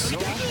 Jeez.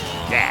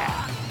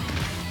 yeah,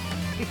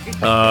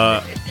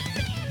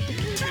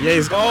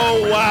 he's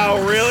Oh wow,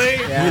 really?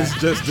 Yeah. he's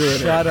just doing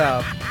Shut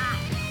up.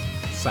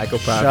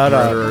 psychopath Shut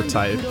up. murderer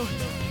type.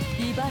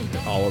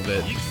 All of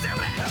it.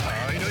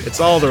 It's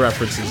all the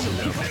references you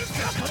know.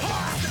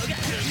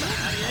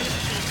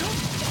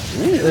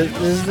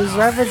 There's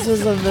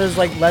references and there's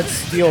like, let's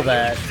steal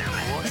that.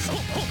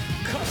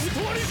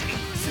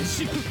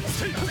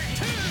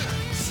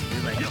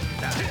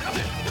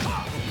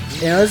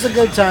 You know, this is a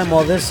good time.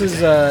 Well, this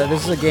is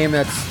a game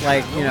that's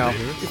like, you know,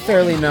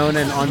 fairly known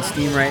and on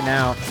Steam right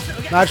now.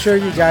 Not sure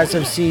if you guys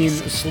have seen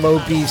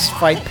Slowbeef's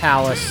Fight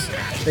Palace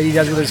that he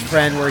does with his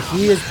friend, where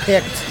he has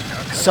picked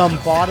some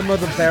bottom of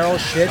the barrel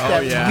shit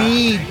that yeah.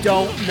 we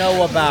don't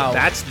know about.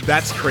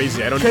 That's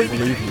crazy. I don't even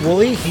believe you.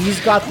 Wooly, he's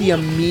got the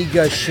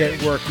Amiga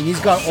shit working. He's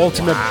got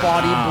ultimate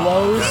body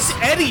blows. It's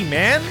Eddie,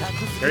 man.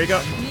 There you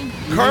go.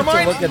 You need to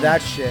Carmine? look at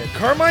that shit.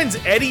 Carmine's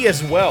Eddie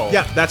as well.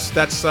 Yeah, that's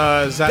That's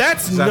nuts.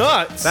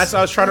 nuts.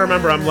 I was trying to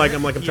remember. I'm trying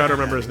to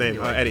remember his name.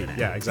 Eddie.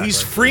 Yeah, exactly.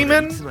 He's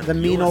Freeman, The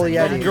mean old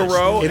Yeti.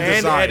 Garou, in and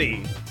design.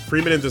 Eddie.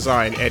 Freeman in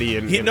design. Eddie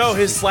in. No,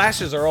 his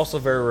slashes are also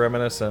very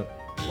reminiscent.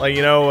 Like,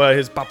 you know,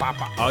 his pa pa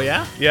pa. Oh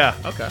yeah. Yeah.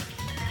 Okay.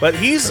 But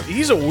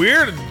he's a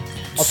weird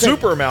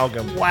super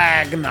amalgam.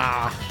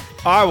 Wagner.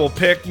 I will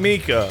pick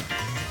Mika.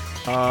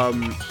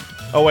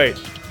 Oh wait,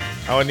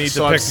 I would need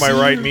So to I've pick my seen-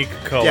 right Mika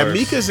colors. Yeah,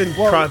 Mika's in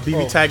Whoa, BB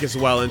whoa. Tag as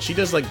well, and she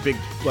does like big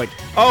like.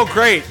 Oh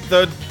great,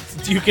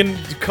 you can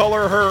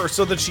color her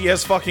so that she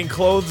has fucking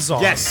clothes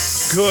on.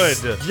 Yes. Good.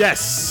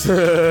 Yes.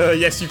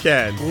 Yes, you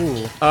can.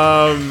 Ooh.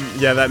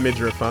 Yeah, that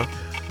midriff, huh?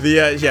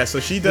 The yeah,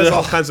 so she does all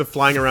Ugh. kinds of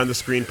flying around the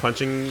screen,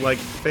 punching like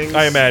things.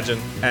 I imagine.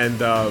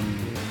 And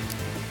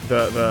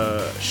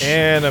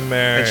Anime.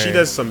 and she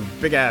does some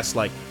big ass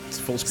like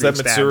full Is screen that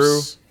stabs.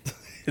 Mitsuru?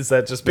 Is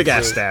that just Big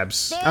ass Mitsuru?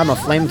 stabs, I'm a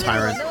flame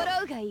tyrant.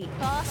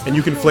 and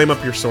you can flame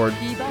up your sword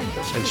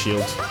and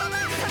shield.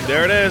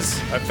 There it is.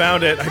 I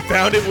found it. I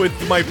found it with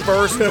my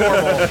first normal.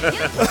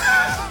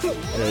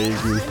 There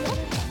you go.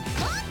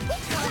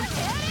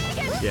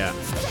 Yeah,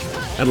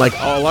 and like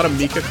a lot of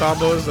Mika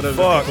combos that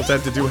people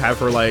tend to do have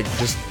her like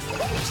just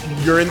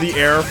you're in the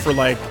air for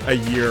like a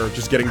year,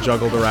 just getting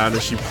juggled around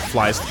as she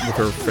flies with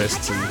her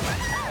fists, and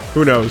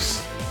who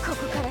knows?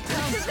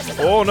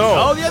 Oh no.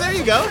 Oh yeah, there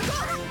you go.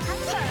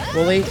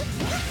 Wooly,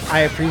 I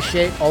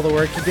appreciate all the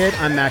work you did.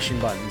 I'm mashing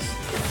buttons.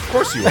 Of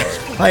course you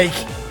are. Like,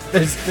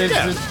 there's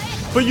Yeah.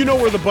 But you know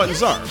where the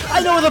buttons are.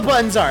 I know where the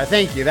buttons are.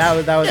 Thank you. That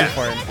was Yeah.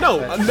 important. No,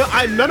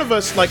 But- none of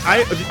us like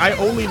I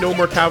only know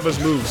Merkava's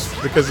moves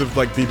because of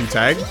like BB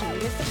Tag.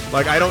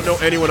 Like I don't know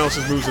anyone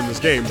else's moves in this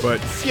game, but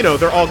you know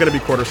they're all gonna be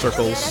quarter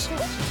circles.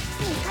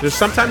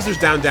 Sometimes there's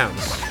down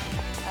downs,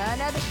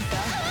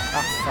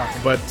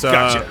 but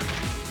Gotcha.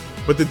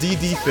 but the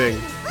DD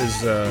thing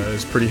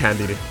is pretty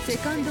handy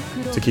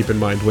to keep in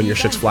mind when your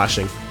shit's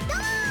flashing.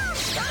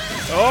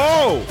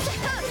 Oh.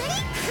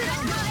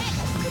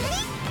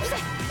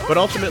 But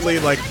ultimately,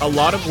 like, a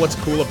lot of what's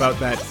cool about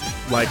that,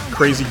 like,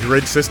 crazy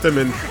grid system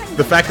and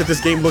the fact that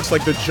this game looks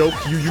like the joke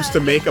you used to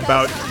make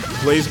about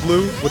Blaze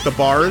Blue with the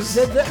bars.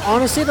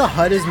 Honestly, the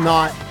HUD is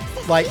not,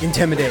 like,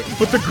 intimidating.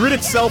 But the grid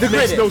itself The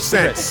makes grid no is, the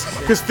grid sense. is.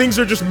 Because things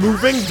are just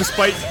moving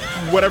despite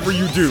whatever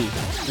you do.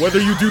 Whether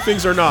you do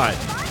things or not.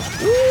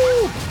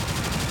 Woo!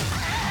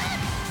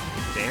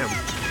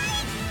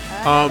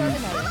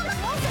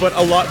 But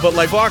a lot, but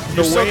like Fuck, the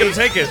you're still way, gonna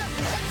take it.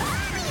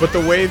 but the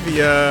way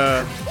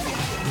the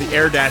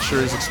air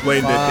dashers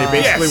explained it, they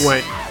basically Yes.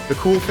 went. The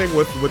cool thing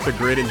with the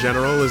grid in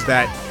general is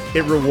that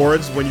it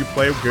rewards when you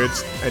play good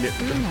and it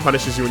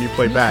punishes you when you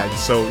play bad.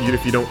 So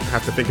if you don't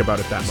have to think about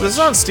it that much. So this is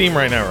on Steam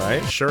right now,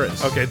 right? Sure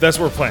is. Okay, that's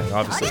what we're playing,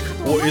 obviously.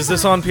 Well, is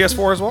this on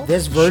PS4 as well?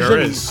 This version Sure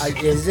is.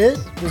 is it?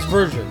 This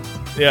version.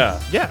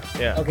 Yeah. Yeah.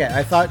 Yeah. Okay,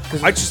 I thought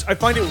because I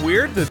find it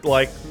weird that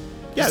like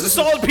Yeah, it's a this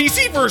solid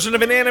PC version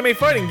of an anime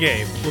fighting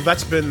game. Well,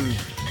 that's been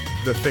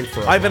the thing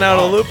for. I've been out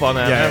of the loop on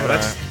that. Yeah,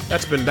 haven't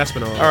that's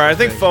been a. All right, I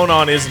think Phone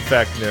On is in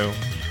fact new,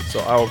 so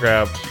I will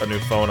grab a new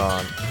Phone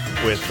On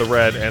with the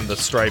red and the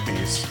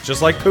stripies,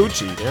 just like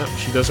Poochie. Yeah,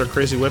 she does her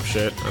crazy whip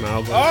shit, and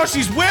I'll go. Oh,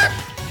 she's whip!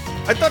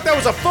 I thought that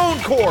was a phone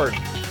cord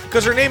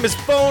because her name is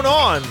Phone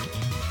On.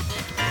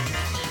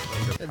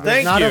 there's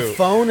Thank not you. a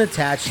phone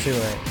attached to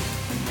it.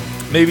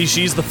 Maybe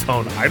she's the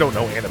phone. I don't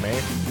know anime.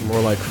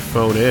 More like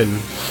phone in,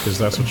 because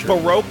that's what you're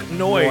Baroque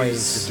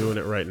noise. doing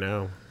it right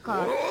now.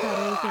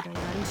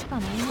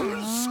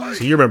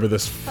 So you remember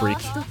this freak?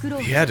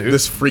 Yeah, dude.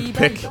 This freak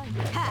pick?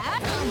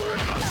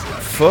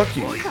 Fuck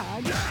you.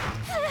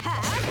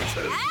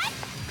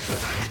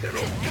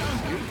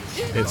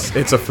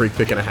 It's a freak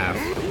pick and a half.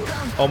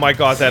 Oh my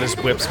god, that is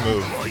Whip's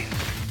move.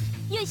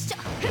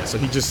 Yeah, so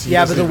he just.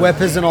 Yeah, but the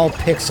whip isn't all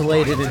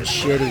pixelated and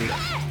shitty.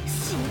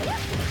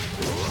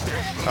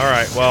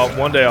 Alright, well,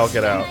 one day I'll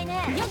get out.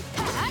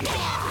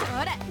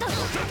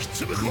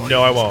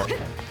 No, I won't.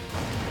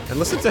 And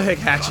listen to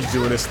Hikachi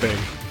doing his thing.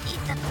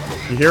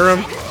 You hear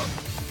him?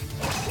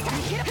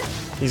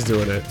 He's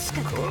doing it.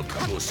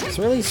 It's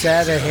really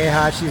sad that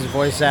Heihachi's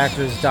voice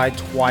actors died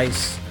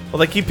twice. Well,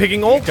 they keep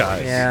picking old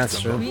guys. Yeah,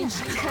 that's true.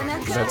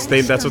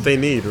 That's what they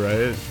need,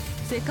 right?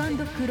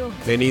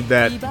 They need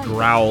that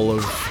growl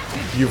of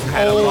you've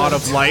had a lot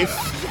of life,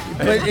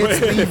 But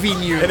it's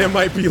leaving you. and it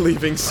might be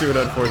leaving soon,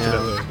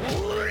 unfortunately.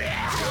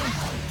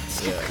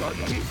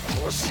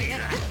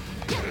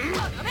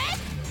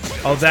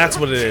 Oh, that's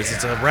what it is.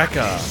 It's a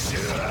Rekka.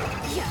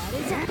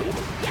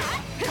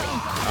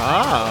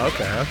 Ah,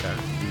 okay.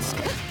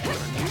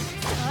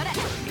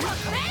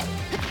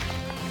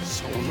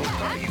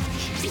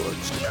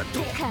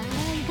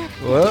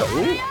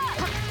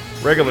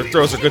 What? Regular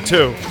throws are good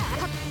too.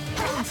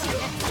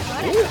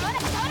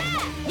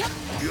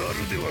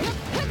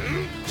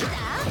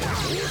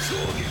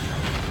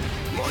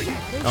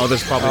 Oh,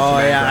 there's probably. Oh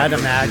command yeah, I'd grab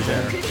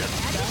imagine.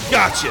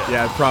 Gotcha.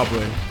 Yeah,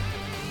 probably.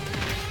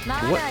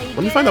 What? Let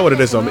me find out what it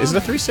is. Is it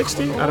a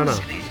 360? I don't know.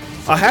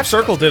 A half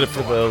circle did it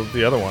for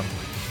the other one.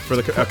 For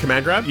the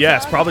command grab? Yeah,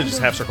 it's probably just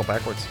half circle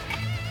backwards.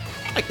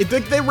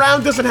 The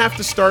round doesn't have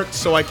to start,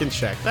 so I can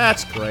check.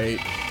 That's great.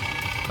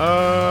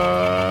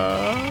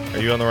 Are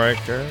you on the right?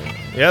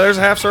 Yeah, there's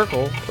a half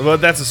circle. Well,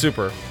 that's a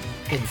super.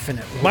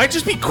 Infinite. Might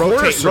just be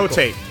quarter circle.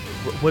 Rotate.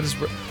 What is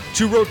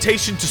to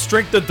rotation to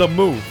strengthen the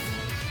move?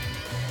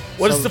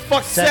 What does the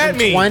fuck that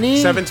mean?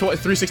 720?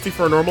 360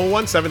 for a normal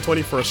one,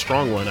 720 for a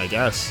strong one, I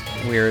guess.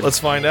 Weird. Let's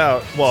find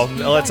out. Well,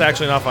 let's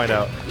actually not find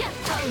out.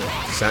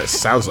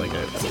 Sounds like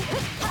it.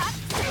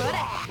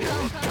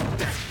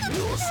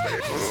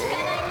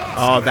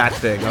 Oh, that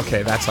thing.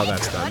 Okay, that's how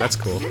that's done. That's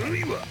cool.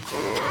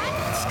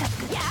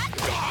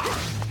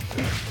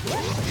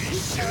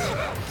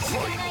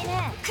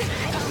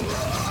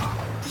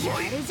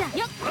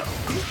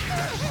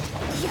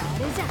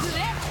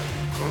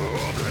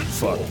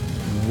 Fuck.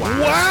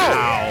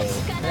 Wow.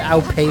 They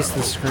outpaced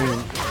the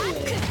screen.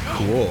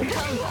 Cool.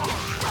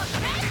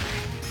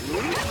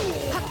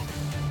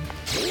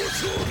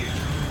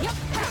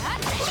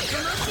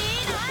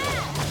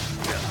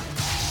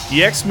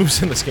 EX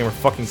moves in this game are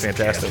fucking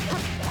fantastic.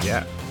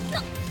 Yeah.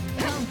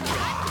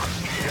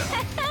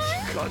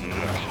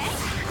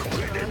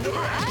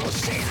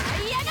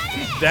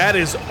 That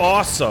is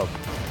awesome.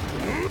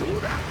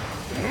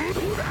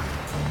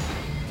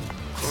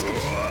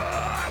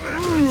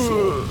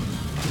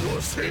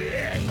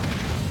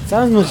 It's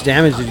not as much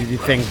damage as you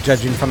think,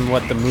 judging from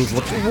what the move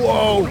looks like.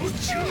 Whoa!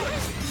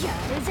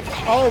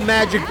 Oh,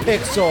 Magic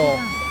Pixel!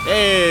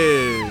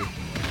 Hey.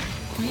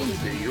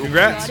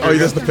 Congrats. Oh, he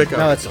does the pickup.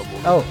 No, it's...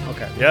 Oh,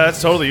 okay. Yeah,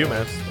 that's totally you,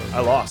 man. I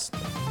lost.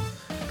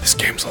 This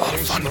game's a lot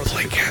of fun to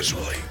play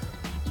casually.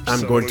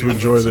 I'm going to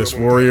enjoy this.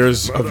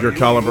 Warriors of your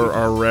caliber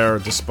are rare,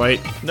 despite...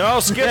 No,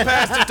 skip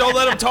past it. Don't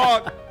let him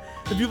talk.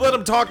 If you let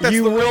him talk, that's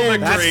You the real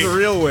win. victory. That's the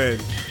real win.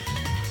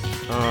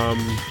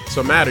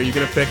 So Matt, are you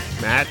gonna pick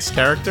Matt's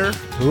character?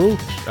 Who?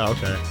 Oh,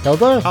 okay.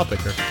 Hilda? I'll pick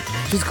her.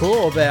 She's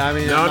cool, but I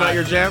mean... No, I'm not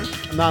your jam?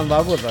 I'm not in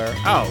love with her.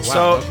 Oh, wow.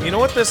 So, okay. you know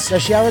what this...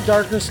 Does she have a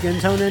darker skin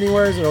tone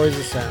anywhere? Is it always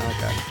the same?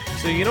 Okay.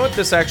 So, you know what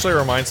this actually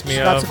reminds me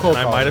That's of? a cool And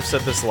I call. might have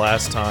said this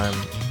last time.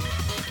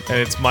 And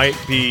it might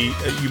be...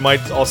 You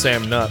might all say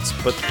I'm nuts.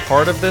 But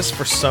part of this,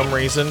 for some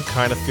reason,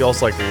 kind of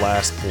feels like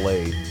Last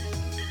Blade.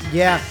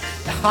 Yeah,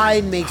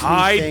 Hyde makes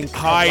me think of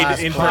Hyde Last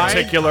in Blade.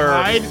 particular.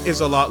 Hyde is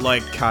a lot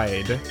like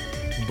Kaid,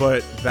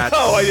 but that's...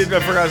 Oh, I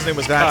forgot his name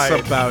was That's Kai.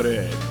 about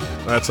it.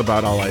 That's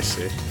about all I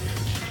see.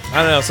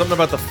 I don't know, something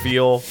about the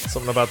feel,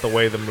 something about the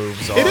way the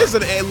moves are. It is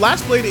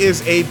Last Blade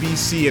is A, B,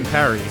 C, and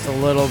parry. It's a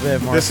little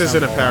bit more. This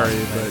isn't a simple, parry,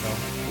 I think.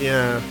 but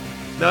yeah.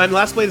 No, and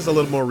Last Blade is a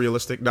little more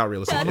realistic. Not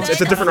realistic.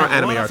 It's a different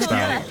anime art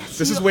style.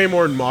 This is way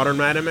more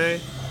modern anime.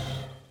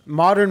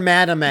 Modern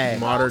anime.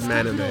 Modern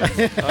anime.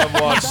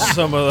 I've watched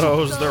some of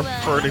those. They're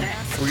pretty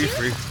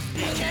free.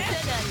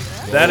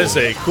 That is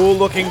a cool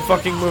looking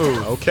fucking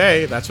move.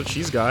 Okay, that's what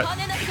she's got.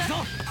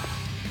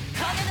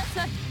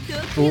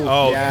 Ooh,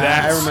 Oh,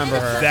 yeah, I remember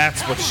her.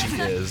 That's what she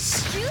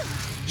is.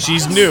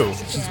 She's new.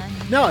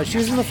 No, she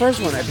was in the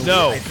first one, I believe.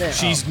 No, I think.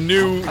 she's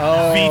new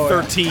Oh.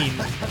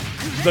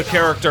 V13. The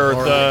character,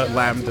 Or the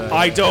Lambda.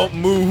 I don't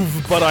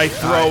move, but I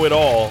throw it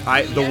all.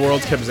 The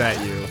world comes at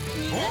you.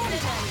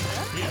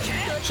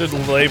 Should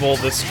label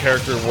this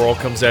character "World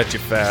Comes at You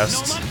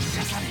Fast."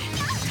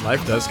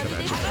 Life does come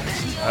at you.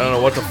 I don't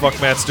know what the fuck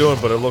Matt's doing,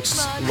 but it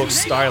looks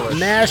stylish.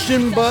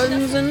 Mashing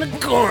buttons in the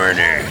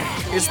corner.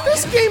 Is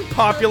this game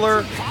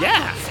popular?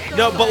 Yeah.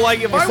 No, but like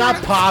if It's I not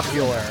were to-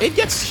 popular. It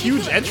gets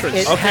huge entrance.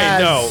 It- Okay,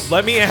 has- no.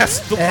 Let me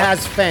ask the It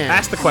has fans.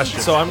 Ask the question.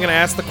 So I'm gonna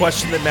ask the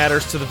question that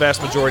matters to the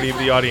vast majority of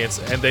the audience,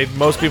 and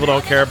most people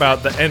don't care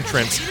about the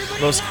entrance.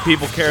 Most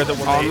people care that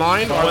when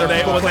Online? they, Are when there they,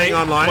 people when playing they,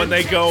 online? when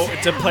they go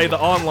to play the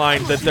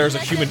online, that there's a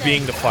human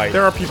being to fight.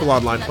 There are people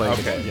online playing.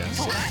 Okay.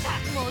 Yes.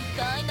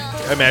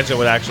 I imagine it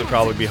would actually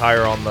probably be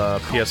higher on the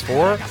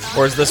PS4,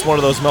 or is this one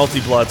of those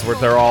melty bloods where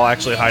they're all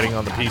actually hiding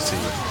on the PC?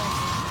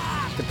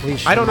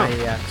 Depletion I don't know.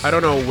 EX. I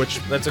don't know which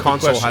That's a good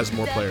console question. has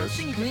more players.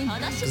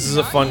 This is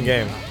a fun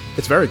game.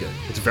 It's very good.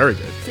 It's very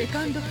good.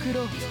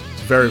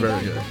 It's very,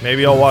 very good.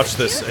 Maybe I'll watch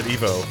this at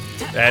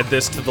EVO. Add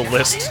this to the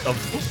list of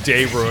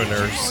day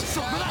ruiners.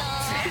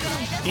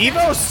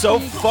 EVO's so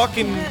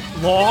fucking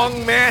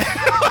long, man.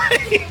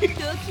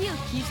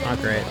 Not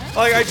great.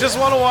 Like, I just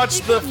want to watch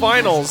the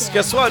finals.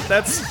 Guess what?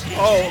 That's...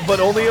 Oh, but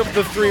only of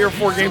the 3 or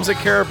 4 games I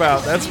care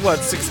about. That's, what,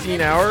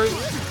 16 hours?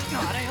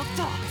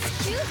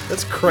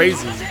 That's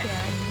crazy.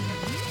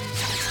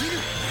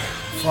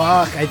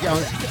 Fuck, I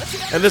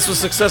don't. And this was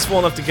successful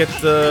enough to get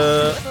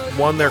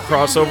won their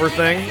crossover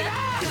thing.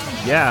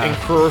 Yeah. In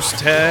cross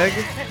tag.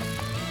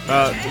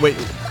 Wait.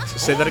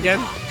 Say that again.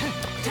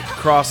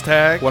 Cross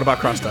tag. What about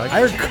cross tag?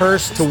 I heard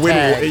cursed To win.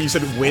 tag. You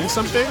said win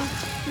something?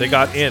 They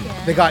got in.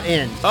 They got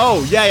in.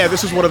 Oh yeah.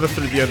 This is one of the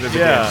other games.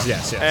 Yes.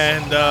 Yes.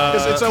 And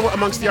Because it's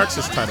amongst the Arc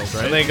Sys titles,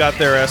 right? and they got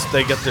their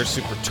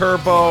Super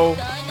Turbo.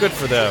 Good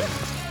for them.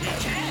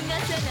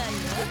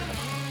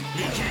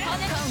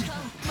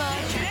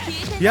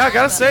 Yeah, I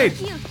gotta say,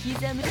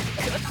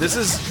 this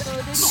is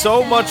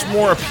so much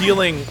more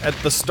appealing at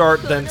the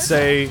start than,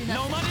 say,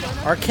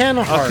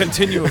 Arcana a Heart.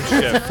 Continuum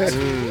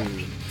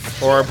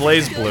Shift or a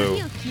Blaze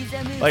Blue.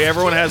 Like,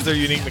 everyone has their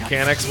unique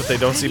mechanics, but they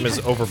don't seem as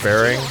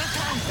overbearing.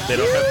 They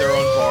don't have their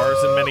own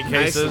bars in many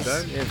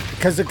cases.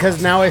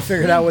 Because now I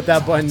figured out what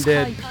that button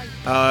did.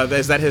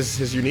 Is that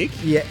his unique?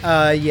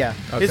 Yeah. Yeah.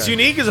 Its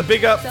unique is a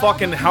big up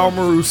fucking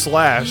Haomaru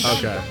slash.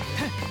 Okay.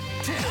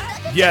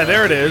 Yeah,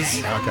 there it is.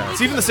 Okay.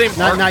 It's even the same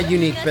Not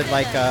unique, but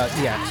like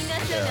EX.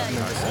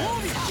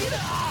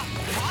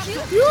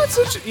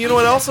 You know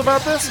what else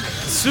about this?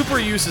 Super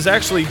use is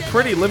actually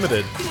pretty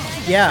limited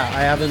Yeah,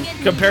 I haven't.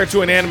 compared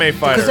to an anime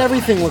fighter. Because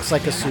everything looks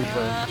like a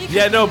super.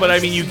 Yeah, no, but I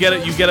mean, you get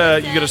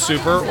a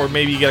super, or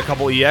maybe you get a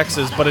couple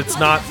EXs, but it's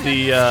not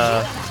the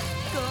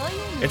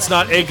it's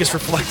not Aegis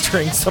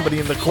reflectoring somebody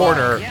in the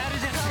corner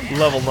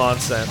level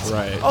nonsense.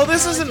 Right. Oh,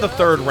 this isn't the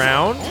third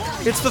round.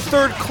 It's the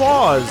third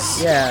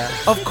clause. Yeah.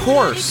 Of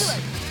course.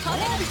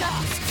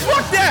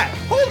 Fuck that!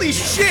 Holy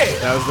shit!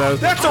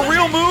 That's a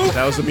real move.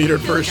 That was the metered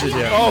version.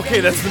 Yeah. Oh,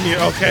 okay, that's the meter.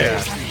 Okay,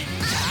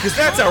 because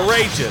that's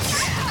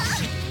outrageous.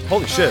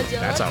 Holy shit!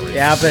 That's outrageous.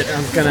 Yeah, but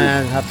I'm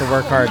gonna have to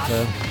work hard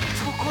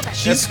to.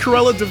 She's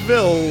Cruella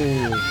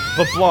DeVille.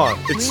 But blonde.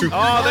 It's super.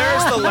 Oh,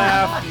 there's the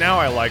laugh. Now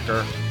I like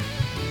her.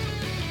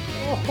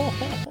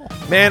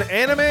 Man,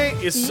 anime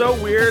is so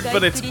weird,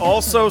 but it's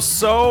also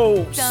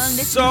so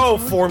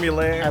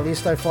formulaic, At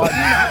least I fought.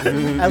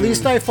 At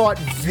least I fought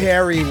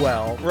very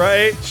well.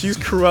 right? She's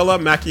Cruella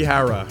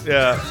Makihara.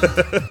 Yeah.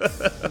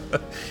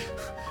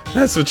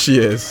 That's what she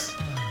is.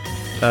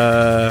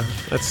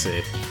 Let's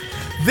see.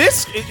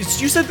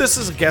 You said this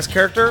is a guest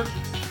character?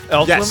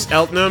 Elton? Yes,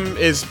 Eltnum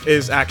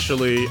is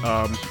actually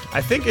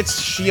I think it's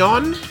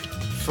Shion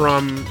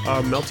from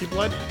Melty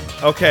Blood.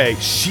 Okay,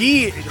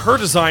 her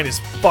design is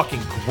fucking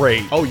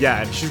great. Oh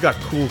yeah, and she's got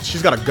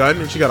a gun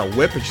and she got a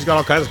whip and she's got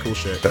all kinds of cool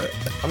shit.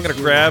 I'm gonna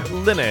grab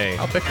Linne.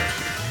 I'll pick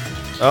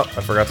her. Oh,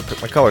 I forgot to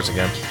pick my colors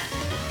again.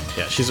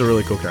 Yeah, she's a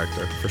really cool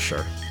character for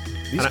sure.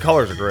 These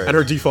colors are great. And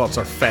her defaults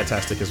are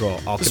fantastic as well.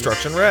 Alchemist.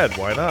 Destruction Red,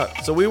 why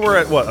not? So we were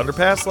at what,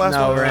 Underpass last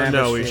No, one? we're at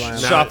No, Ambush Tree Line.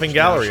 Shopping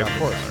Gallery, of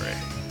course.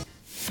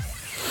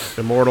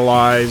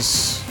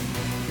 Immortalize.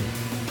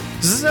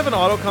 Does this have an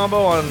auto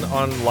combo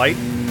on light?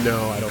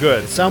 No, I don't.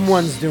 Good.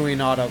 Someone's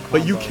doing auto.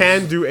 But you combos.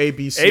 can do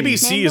ABC.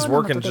 ABC is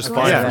working just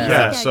fine. Yeah, for me.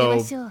 yeah. So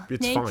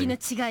it's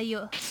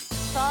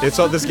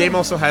fine. This game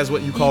also has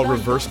what you call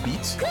reverse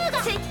beats.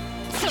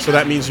 So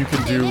that means you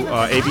can do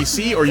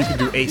ABC or you can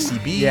do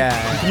ACB.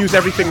 Yeah. You can use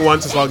everything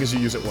once as long as you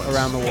use it once.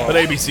 Around the wall. But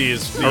ABC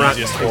is the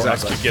easiest for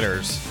us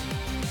beginners.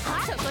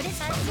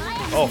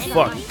 Oh,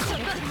 fuck.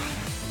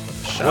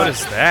 What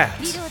is that?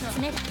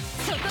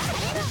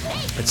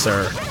 It's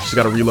her. She's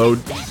got to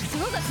reload.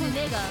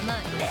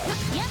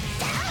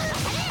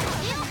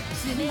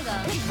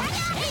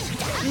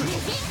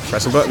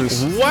 Pressing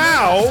buttons.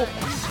 Wow!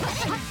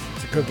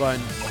 It's a good one.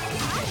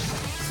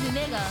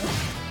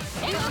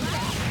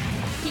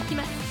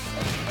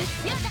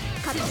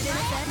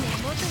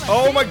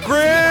 Oh, my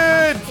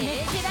grid!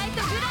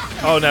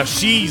 Oh, now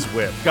she's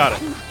whip.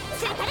 Got it.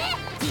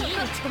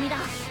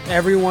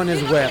 Everyone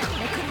is whipped.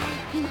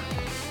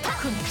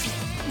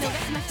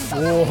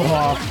 Whoa.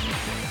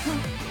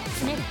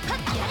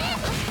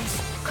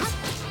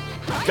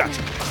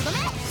 Gotcha.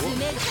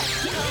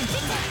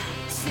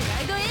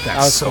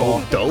 That's so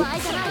cool. dope.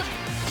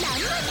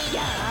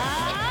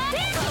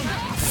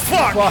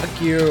 Fuck!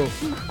 Fuck you.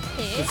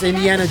 It's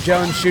Indiana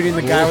Jones shooting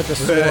the guy with the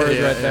sword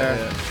right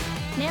there.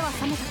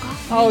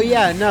 Oh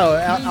yeah, no.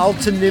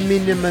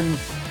 Altiniminiman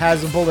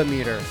has a bullet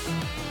meter.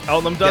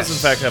 Elnum does,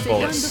 Yes. in fact, have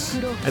bullets.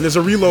 And there's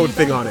a reload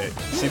thing on it.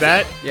 See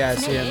that? Yeah, I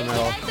see it in the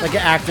middle. Like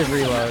an active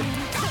reload.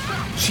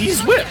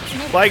 She's whip.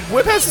 Like,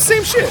 whip has the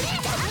same shit.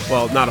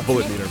 Well, not a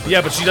bullet meter. But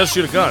Yeah, but she does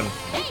shoot a gun.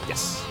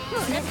 yes.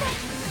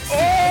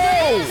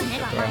 Oh!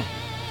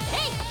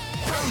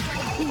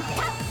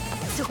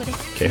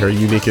 Okay, her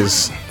unique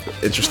is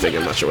interesting.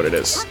 I'm not sure what it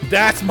is.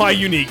 That's my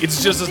unique.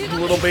 It's just a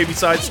little baby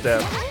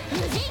sidestep.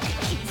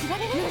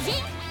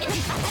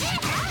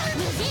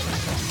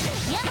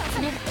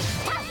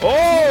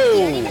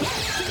 Oh!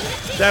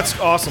 That's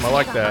awesome. I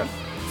like that.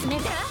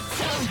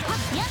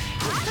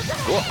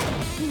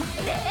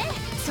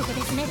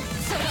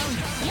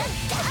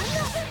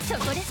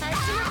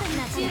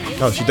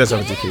 Oh, she does have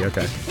a DP.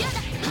 Okay.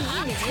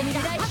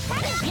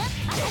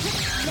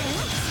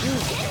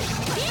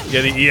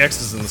 Yeah, the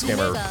EXs in this game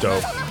are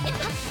dope.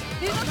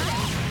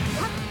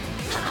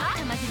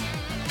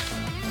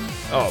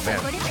 Oh, man.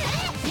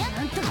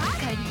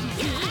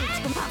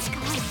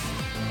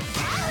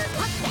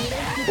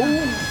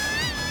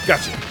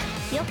 Gotcha.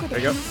 There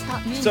you go.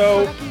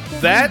 So,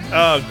 that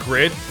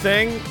grid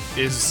thing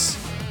is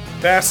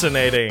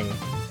fascinating.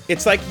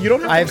 It's like you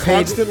don't have to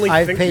constantly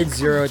I've think. paid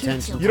zero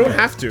attention. You don't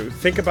have to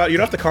think about. You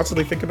don't have to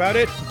constantly think about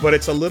it. But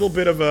it's a little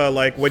bit of a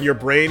like when your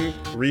brain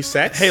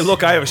resets. Hey,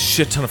 look, I have a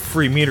shit ton of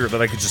free meter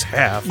that I could just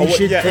have. You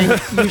should yeah.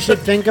 think. You should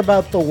think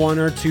about the one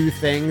or two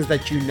things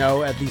that you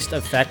know at least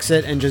affects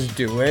it, and just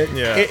do it.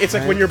 Yeah. It's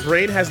like when your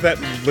brain has that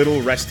little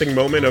resting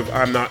moment of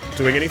I'm not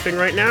doing anything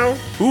right now.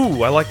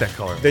 Ooh, I like that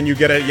color. Then you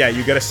get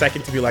a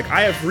second to be like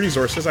I have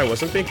resources I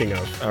wasn't thinking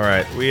of. All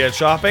right, we had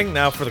shopping.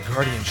 Now for the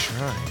Guardian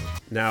Shrine.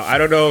 Now I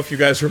don't know if you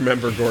guys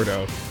remember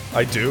Gordo.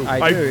 I do.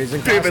 I do. He's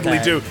in vividly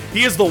Cosstag. do.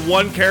 He is the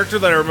one character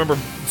that I remember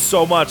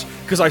so much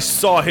because I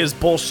saw his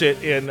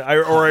bullshit in, I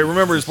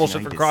remember his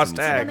bullshit for Cross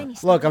Tag.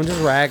 Look, I'm just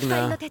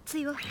Ragna.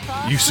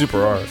 You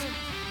super are.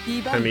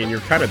 I mean, you're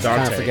kind of Kind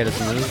of Dante. forget his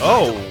name.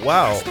 Oh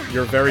wow.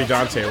 You're very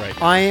Dante right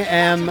now. I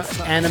am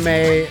anime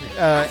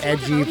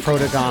edgy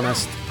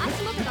protagonist.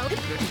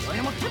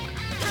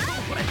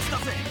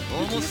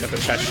 Got the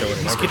chest showing.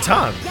 It's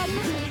Kitan.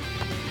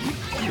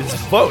 His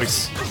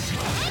voice.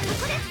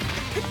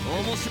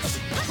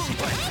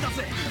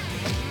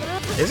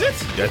 Is it?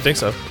 Yeah, I think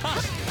so.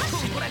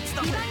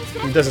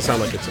 It doesn't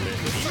sound like it to me.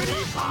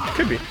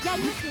 Could be,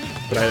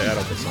 but I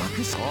don't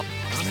think so.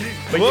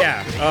 But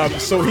yeah,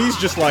 so he's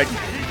just like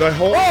the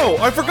whole. Oh,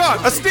 I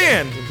forgot a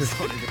stand.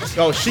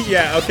 Oh,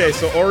 yeah. Okay,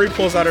 so Ori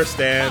pulls out her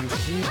stand,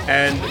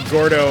 and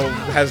Gordo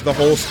has the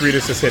whole screen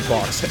as his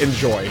hitbox.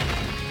 Enjoy.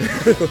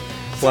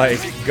 Like,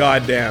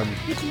 goddamn,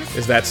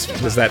 is that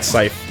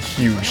scythe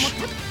huge?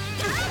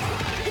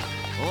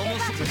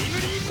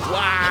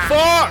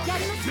 Fuck.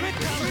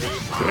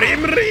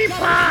 Grim Reaper!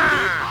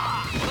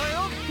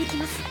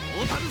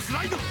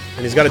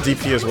 And he's got a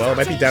DP as well. It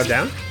might be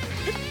down.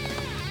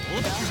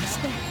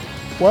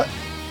 What?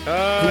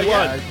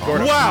 Yeah,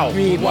 Gordo. Wow.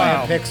 Me by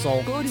Wow. a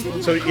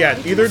pixel. So yeah,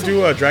 either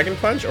do a dragon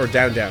punch or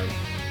down.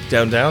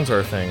 Downs are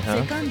a thing,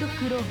 huh?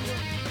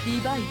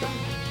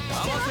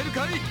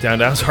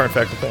 Downs are in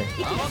fact a thing.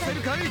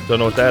 Don't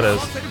know what that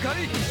is.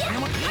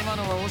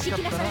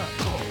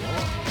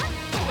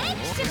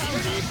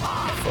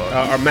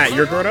 Matt,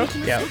 you're Gordo?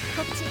 Yeah.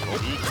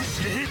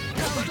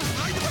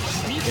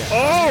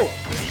 Oh!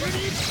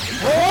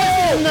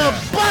 Oh, the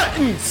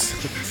buttons!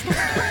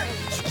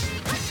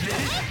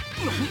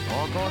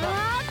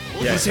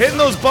 Yeah. He's hitting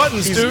those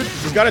buttons, dude.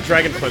 He's got a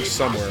dragon punch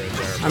somewhere in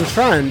there. I'm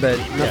trying, but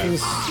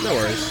nothing's. No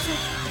worries.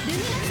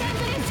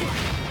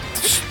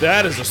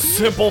 That is a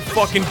simple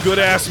fucking good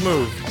ass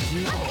move.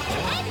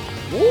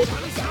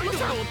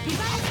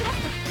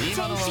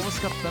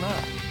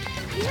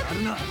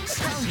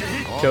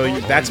 So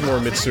that's more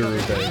Mitsuru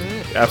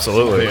than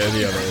Absolutely.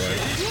 the other way.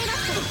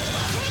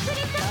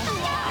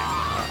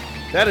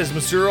 That is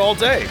Monsieur all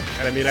day.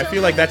 And I mean, I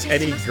feel like that's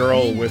any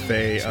girl with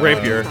a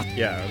Rapier.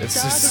 Yeah, It's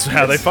just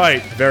how they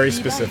fight. very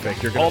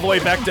specific. You're gonna, All the way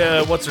back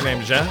to what's her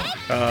name, Jen?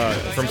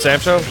 From Sam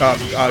Show.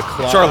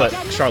 Charlotte.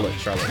 Charlotte.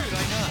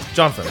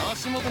 Jonathan.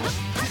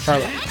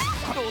 Charlotte.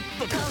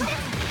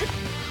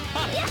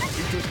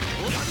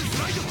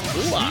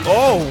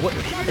 Oh, what?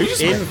 Are you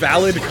just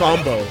Invalid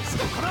combo.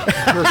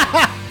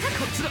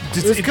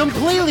 It was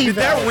completely Did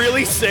that valid.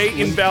 really say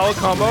invalid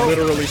combo?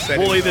 Literally said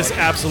Wooly, invalid. this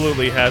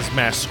absolutely has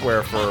mash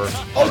square for.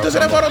 Oh, does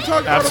it have auto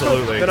talk?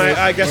 Absolutely. Then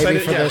I guess I Maybe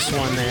didn't. for Yeah. this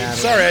one they had it.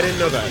 Sorry, I didn't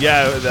know that.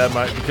 Yeah, that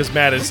might because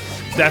Matt is.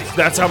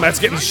 That's how Matt's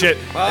getting shit,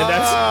 and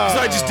that's. So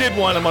I just did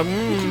one. I'm like,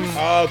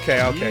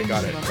 Okay,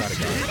 got it.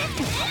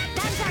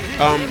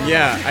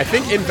 Yeah, I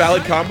think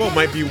invalid combo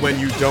might be when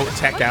you don't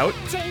tech out.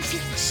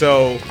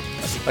 So,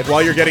 like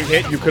while you're getting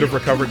hit, you could have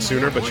recovered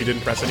sooner, but you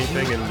didn't press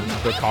anything, and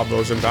the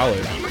combo's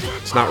invalid.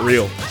 It's not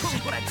real.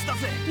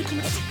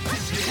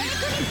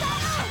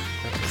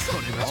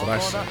 That's what I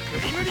said.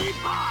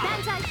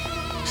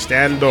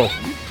 Stando.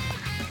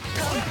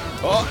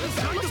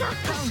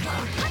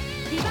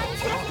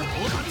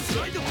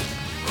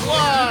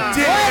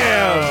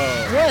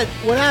 damn.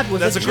 What happened?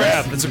 Was That's a it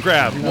grab. That's a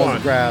grab. That was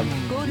a grab.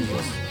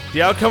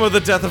 The outcome of the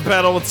death of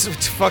battle. It's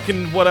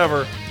fucking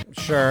whatever.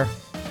 Sure.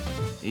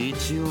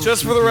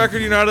 Just for the record,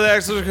 you're not an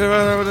accident.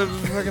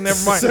 Fucking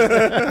never mind.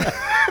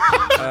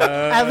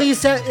 At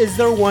least, is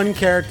there one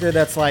character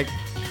that's like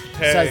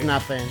says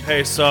nothing?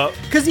 Hey, so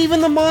Because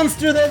even the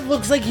monster that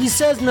looks like he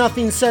says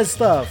nothing says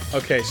stuff.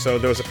 Okay, so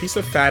there was a piece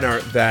of fan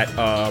art that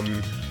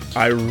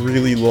I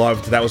really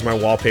loved. That was my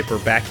wallpaper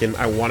back in,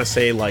 I want to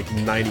say, like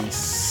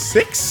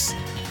 96?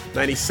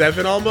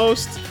 97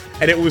 almost.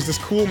 And it was this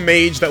cool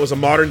mage that was a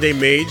modern-day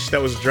mage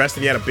that was dressed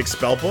and he had a big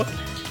spell book.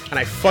 And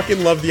I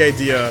fucking love the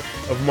idea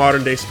of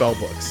modern-day spell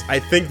books. I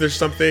think there's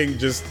something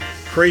just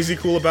crazy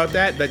cool about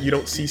that you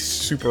don't see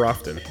super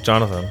often.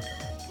 Jonathan.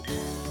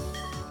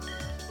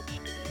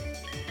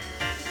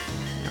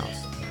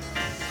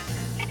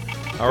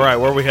 All right,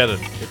 where are we headed?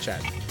 Good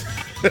chat.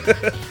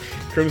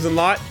 Crimson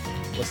Lot?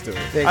 Let's do it.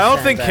 Big I don't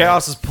fan think bag.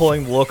 Chaos is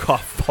pulling the look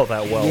off all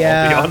that well.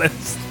 Yeah. I'll be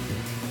honest.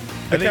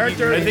 I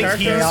think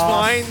he's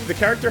fine. The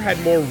character had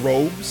more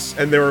robes,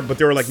 and they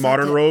were like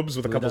modern robes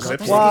with a couple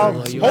zips. Well,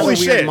 Holy what a weird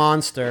shit!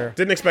 monster.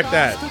 Didn't expect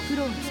that.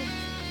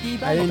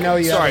 I didn't know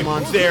you Sorry, had a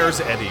monster. there's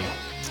Eddie.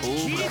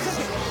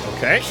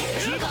 Okay.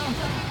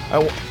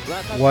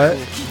 What?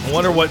 I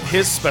wonder what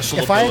his special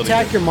If I ability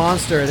attack is. your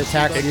monster, it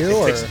attacks you,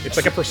 or It's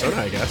like a persona,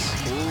 I guess.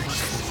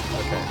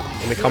 Okay.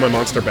 Let me call my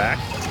monster back.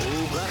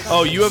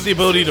 Oh, you have the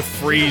ability to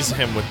freeze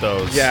him with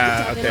those.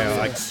 Yeah. Okay. I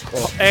like.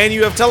 Well, And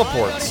you have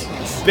teleports.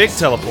 Big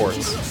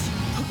teleports.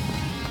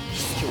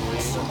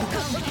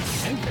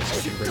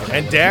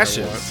 And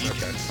dashes.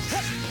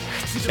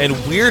 okay. And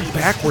weird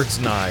backwards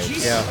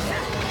knives. yeah.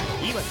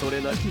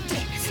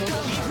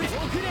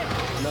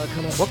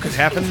 What could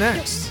happen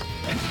next?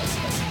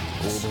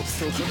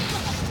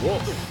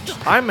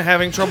 I'm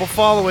having trouble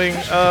following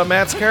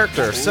Matt's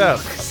character,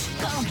 Seth.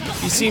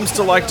 He seems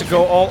to like to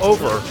go all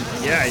over,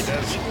 Yeah, he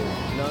does.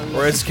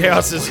 whereas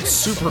Chaos is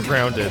super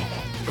grounded.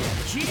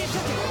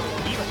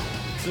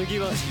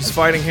 He's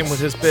fighting him with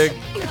his big...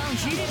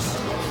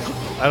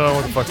 I don't know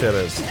what the fuck that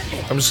is.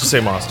 I'm just gonna say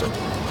monster.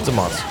 It's a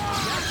monster.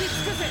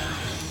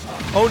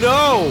 Oh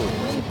no!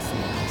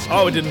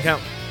 Oh, it didn't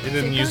count. It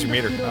didn't use your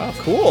meter. Oh,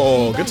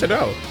 cool. Good to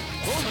know.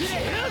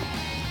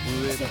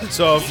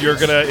 So if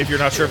you're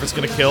not sure if it's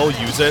gonna kill,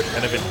 use it,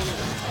 and if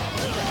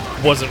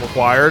it wasn't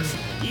required,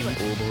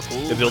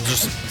 it'll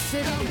just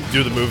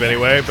do the move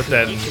anyway, but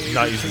then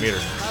not use the meter.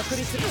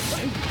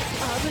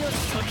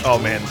 Oh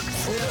man,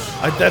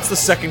 that's the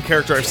second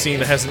character I've seen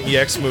that has an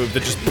EX move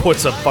that just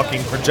puts a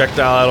fucking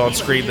projectile out on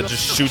screen that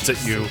just shoots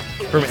at you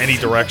from any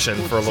direction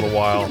for a little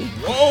while.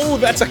 Oh,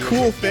 that's a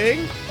cool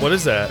thing. What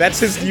is that? That's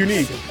his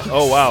unique.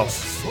 Oh wow.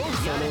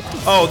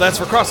 Oh, that's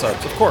for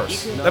cross-ups, of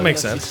course. That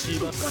makes sense.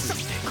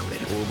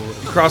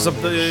 Cross up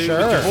the Sure.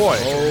 with your boy.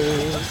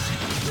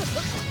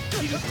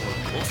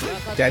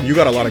 Dan, you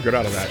got a lot of good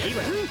out of that.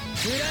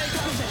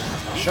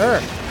 Sure.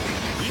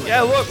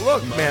 Yeah,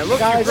 look, man,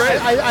 look at Guys, your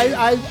grid.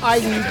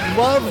 I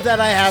love that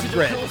I have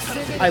grit.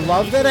 I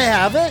love that I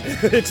have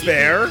it. It's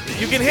there.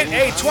 You can hit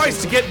A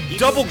twice to get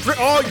double grid.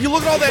 Oh, you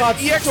look at all that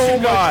Got EX so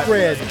you got. much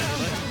grid.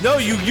 No,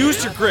 you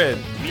used your grid.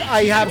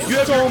 I have You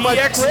have so your much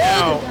EX grid.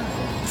 now.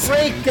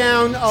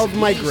 Breakdown of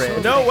my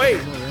grid. No, wait.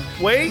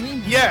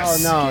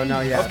 Yes. Oh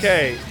no, yes.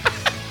 Okay.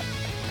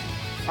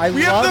 I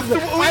We have love.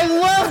 the. I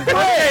love grid.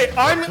 Okay,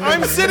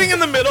 I'm sitting in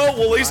the middle.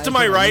 Woolly's to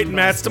my right, and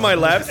Matt's to my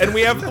left, and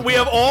we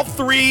have all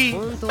three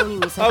of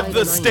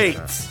the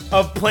states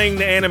of playing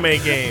the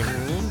anime game.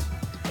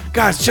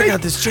 Guys, check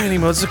out this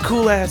training mode. It's a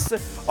cool ass.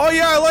 Oh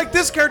yeah, I like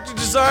this character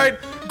design.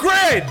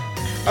 Grid.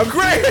 I'm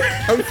great.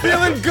 I'm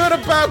feeling good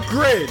about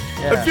grid.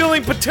 Yeah. I'm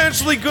feeling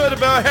potentially good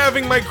about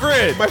having my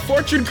grid. My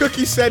fortune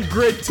cookie said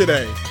grid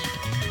today.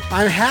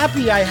 I'm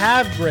happy I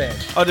have grid.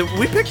 Oh,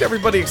 we picked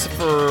everybody except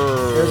for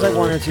There's like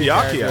one or two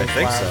Yaki, I characters,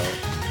 think wow.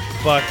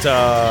 so.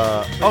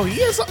 But oh,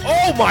 he has.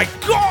 Oh my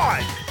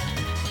god!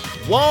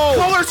 Whoa!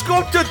 Colors go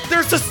up to.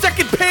 There's a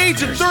second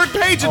page and third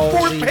page and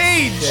fourth Holy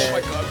page. shit. Oh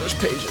my god, there's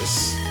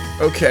pages.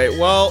 Okay,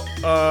 well,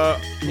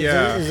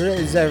 yeah.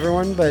 Is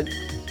everyone? But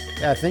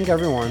yeah, I think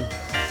everyone.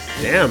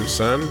 Damn,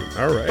 son.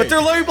 All right. But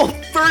they're labeled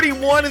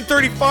 31 and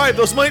 35.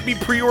 Those might be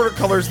pre-order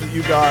colors that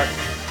you got.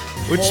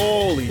 Which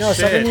holy No,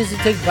 shit. someone needs to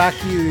take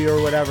Bakuyu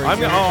or whatever. I'm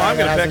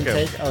gonna pick him.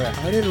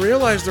 Okay. I didn't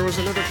realize there was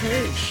another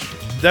page.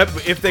 that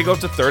if they go up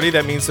to 30,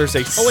 that means there's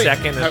a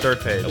second and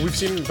third page. We've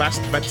seen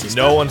Batista.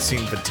 No one's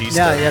seen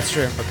Batista. Yeah, that's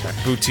true.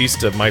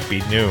 Bautista might be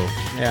new.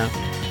 Yeah.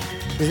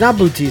 He's not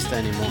Bautista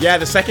anymore. Yeah,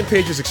 the second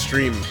page is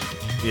extreme,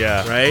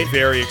 Yeah, Right?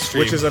 Very extreme.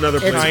 which is another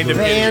It's place. kind of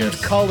banned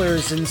hideous.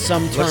 colors in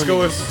some terms. Let's go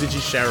with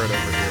Digi Sharon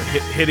over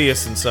here.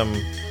 Hideous in some.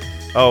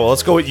 Oh, well,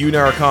 let's go with Yu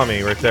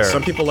Narakami right there.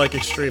 Some people like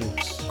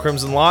extremes.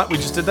 Crimson Lot. We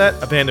just did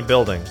that. Abandoned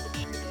Building.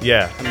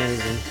 Yeah.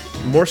 Amazing.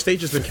 More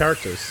stages than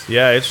characters.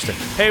 Yeah, interesting.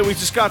 Hey, we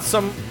just got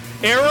some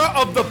Era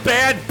of the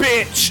Bad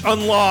Bitch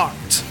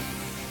unlocked.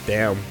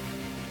 Damn.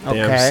 Okay.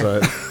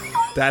 Damn, son.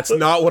 That's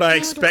not what I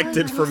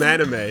expected from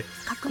anime.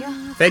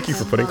 Thank you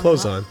for putting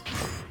clothes on.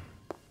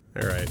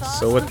 Alright,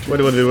 so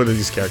what are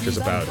these characters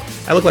about?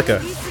 I look like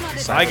a...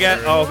 I get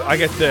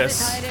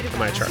this,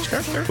 Am I a charge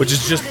character? which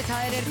is just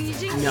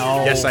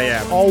No. Yes, I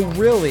am. Oh,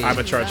 really? I'm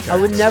a charge character. I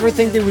would never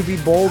think they would be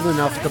bold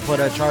enough to put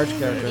a charge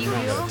character in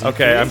there.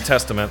 okay. I'm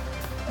Testament.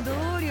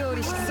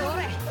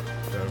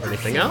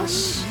 Anything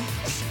else?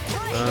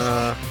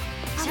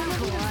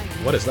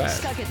 What is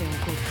that?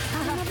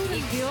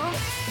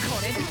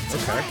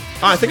 Okay.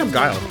 Oh, I think I'm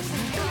Guile.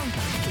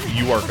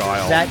 You are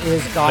Guile. That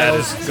is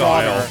Guile's That is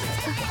Guile. daughter.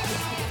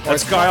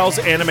 That's Guile's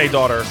anime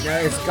daughter. Yeah,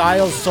 it's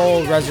Guile's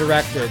soul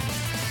resurrected.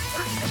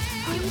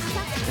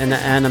 An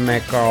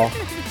anime girl.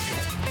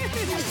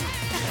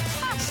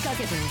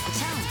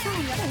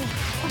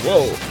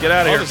 Whoa. Get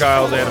out of here,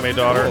 Guile's anime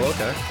daughter. Oh,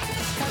 okay.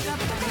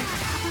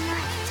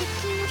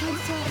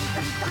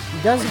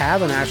 He does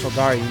have an actual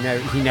daughter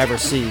he never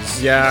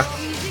sees. Yeah.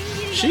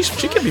 She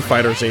can be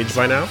fighter's age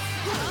by now.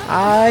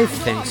 I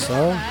think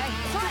so.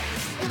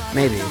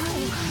 Maybe.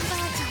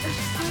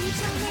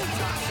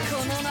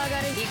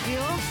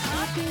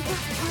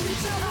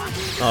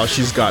 Oh,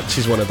 she's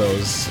one of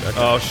those. Okay.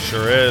 Oh,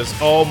 sure is.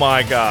 Oh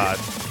my god.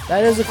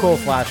 That is a cool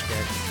flash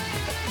kick.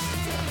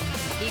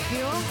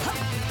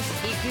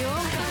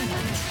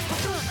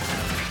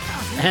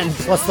 And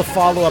plus the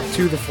follow-up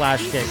to the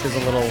flash kick is a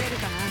little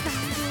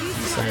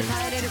insane.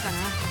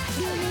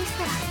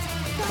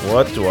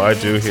 What do I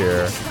do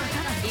here?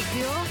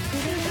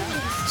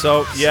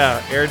 So,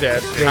 yeah, air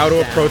dash. How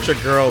to approach a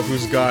girl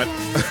who's got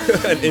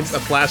a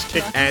flash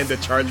kick and a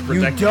charge You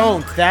protector.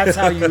 don't. That's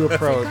how you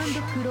approach.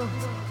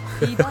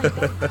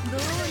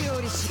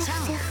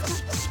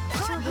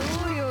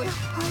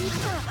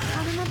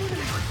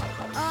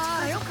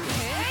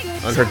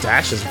 And her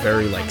dash is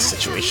very, like,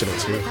 situational,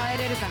 too.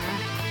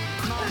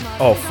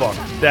 Oh, fuck.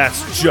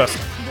 That's just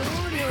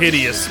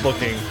hideous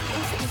looking.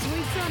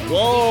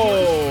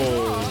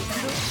 Whoa!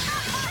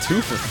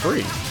 2 for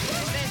free.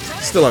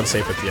 Still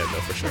unsafe at the end,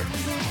 though, for sure.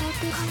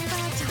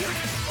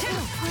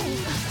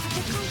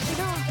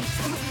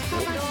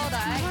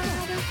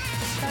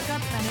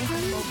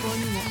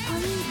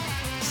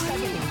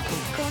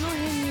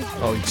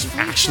 Oh, you just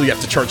actually have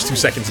to charge 2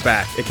 seconds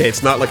back. Okay,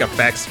 it's not like a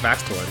fast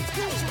one.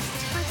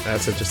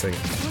 That's interesting.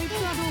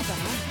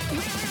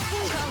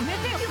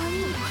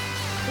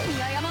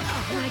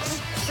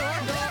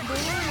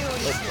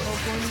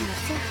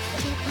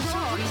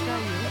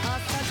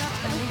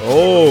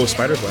 Oh,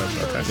 spider's web.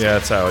 Okay. Yeah,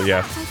 that's how,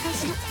 yeah.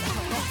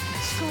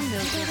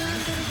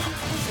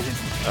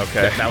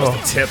 Okay. That was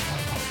the tip.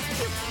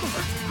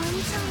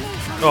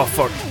 Oh,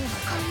 fuck.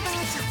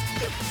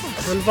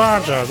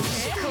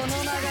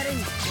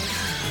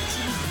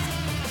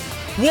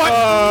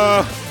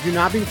 What? Do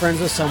not be friends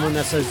with someone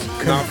that says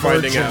Not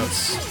finding out.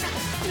 convergence.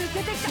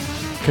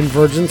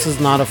 Convergence is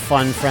not a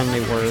fun,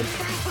 friendly word.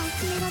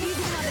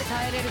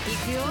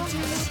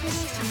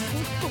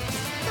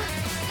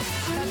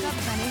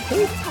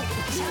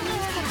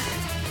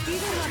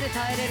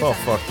 Oh,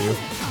 fuck you.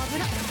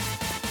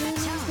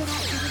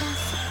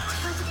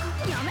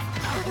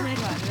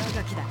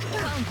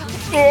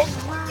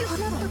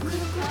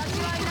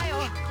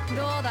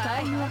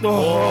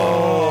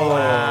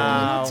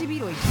 Wow.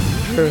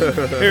 Here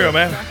you go,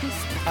 man.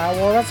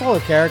 Well, that's all the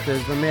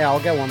characters, but maybe I'll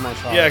get one more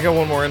shot. Yeah, I got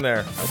one more in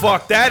there.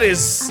 Fuck, that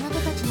is...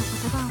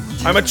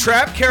 I'm a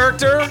trap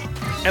character,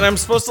 and I'm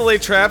supposed to lay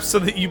traps so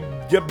that you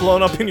get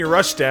blown up in your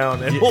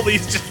rushdown, and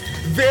Holy's just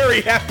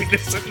very happy to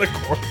sit in the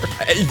corner.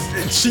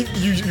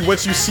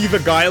 Once you see the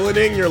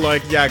Guilening, you're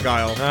like, yeah,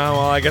 Guile. Oh, well,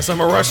 I guess I'm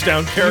a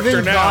rushdown character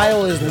Even now.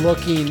 Guile is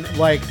looking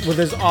like with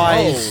his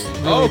eyes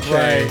really okay.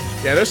 bright.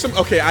 Yeah, there's some.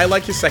 Okay, I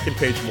like his second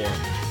page more.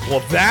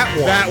 Well, that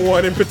one. That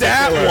one in particular.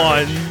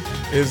 That one.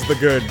 Is the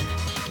good.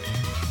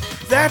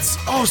 That's...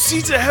 Oh,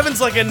 Seeds of Heaven's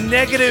like a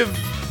negative...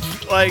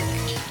 Like...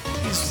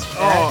 He's...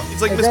 Oh,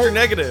 it's like Is Mr. that-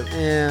 Negative.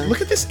 Yeah.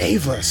 Look at this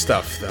Ava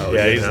stuff, though.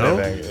 Yeah, you he's know?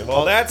 negative.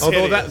 Well, that's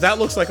Although hideous. that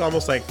looks like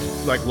almost like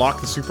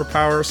Lock the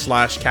Superpower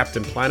 /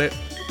 Captain Planet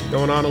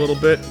going on a little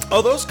bit.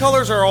 Oh, those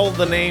colors are all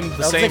the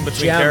That same was a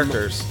between gem.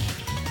 characters.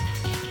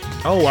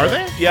 Oh, are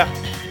they? Yeah.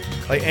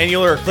 Like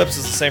Annular Eclipse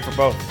is the same for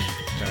both.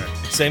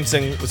 Same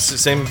thing.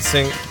 Same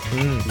thing.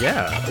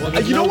 Yeah. Well,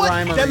 there's you know no what?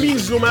 rhyme or That reason.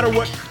 means no matter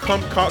what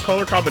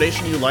color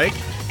combination you like,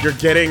 you're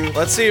getting.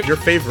 Let's see. Your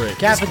favorite.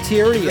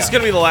 Cafeteria. This is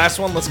gonna be the last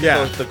one. Let's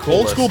Yeah. get the coolest.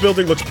 Old school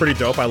building looks pretty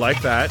dope. I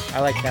like that. I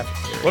like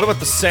cafeteria. What about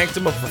the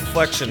Sanctum of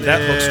Reflection?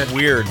 That looks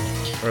weird.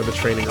 Or the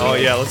training. Oh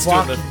room. yeah, let's do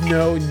Fuck, the.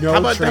 no How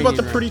about training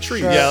the room. pretty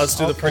trees? Sure. Yeah, let's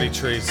do the Okay. pretty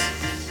trees.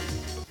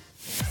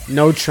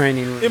 No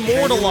training room.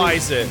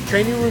 Immortalize it.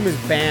 Training room is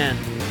banned.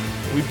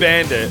 We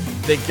banned it.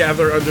 They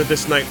gather under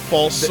this night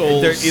false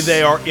souls.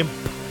 They are impossible.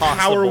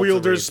 Power to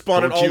wielders read.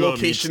 spawn at all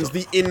locations.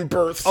 The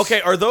in-births.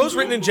 Okay, are those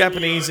written in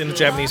Japanese in the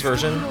Japanese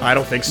version? I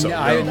don't think so. No,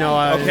 I know.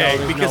 I Okay, know,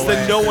 there's because no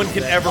then way. no one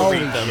can ever Holy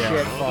read them.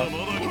 shit, fuck.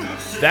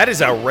 That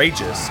is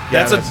outrageous.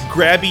 That's a that's-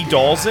 grabby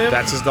Dalsim.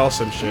 That's his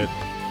Dawson shit.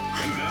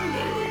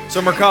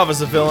 So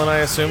Merkava's a villain, I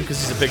assume, because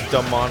he's a big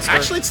dumb monster.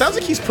 Actually, it sounds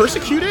like he's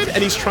persecuted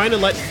and he's trying to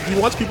he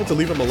wants people to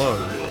leave him alone.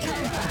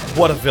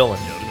 what a villain.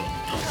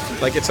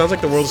 Like, it sounds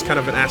like the world is kind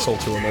of an asshole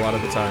to him a lot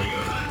of the time.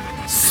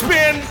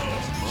 Spin!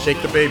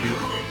 Shake the baby.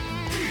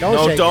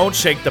 Don't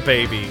shake the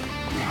baby.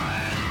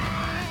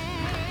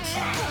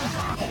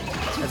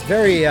 It's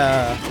very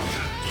 12.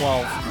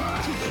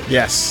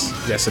 Yes.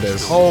 Yes, it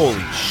is. Holy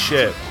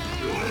shit.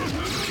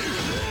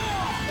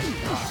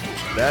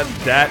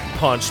 That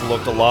punch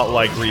looked a lot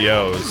like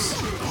Ryo's.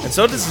 And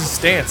so does his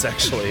stance,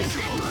 actually.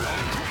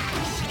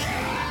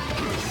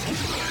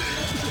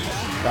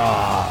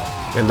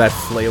 And that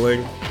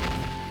flailing.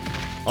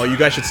 Oh, you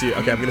guys should see it.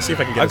 Okay, I'm gonna see if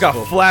I can get I've his got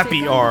full...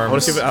 flappy I wanna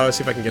arms. see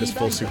if I can get his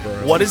full super.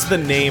 What is the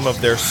name of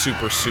their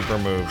super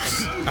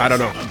moves? I don't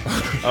know.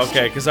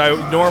 Okay, because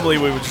normally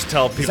we would just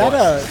tell Is people.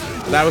 that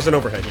That was an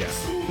overhead, yeah.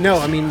 no?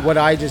 I mean, what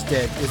I just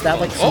did is that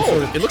like some sort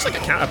Oh, of it looks like a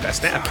cat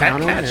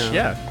Counter? catch. Yeah.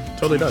 Yeah,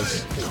 totally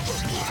does.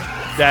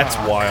 That's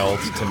wild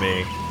to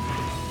me.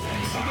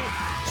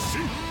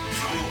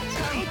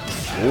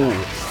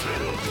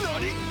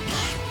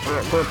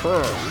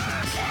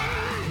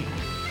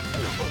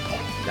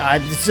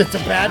 it's a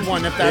bad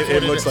one if that's what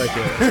It looks is. like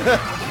it.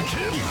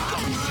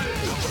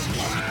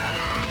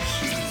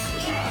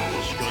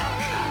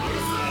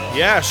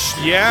 Yeah,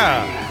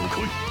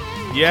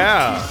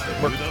 yeah.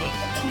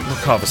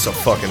 Merkava's so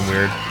fucking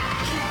weird.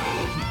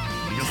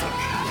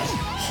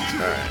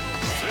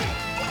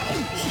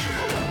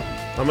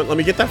 Let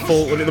me get that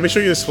full. Let me show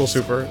you this full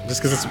super,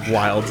 just because it's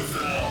wild.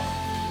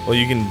 Well,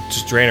 you can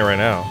just drain it right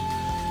now.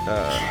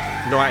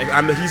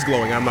 No, he's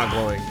glowing. I'm not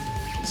glowing.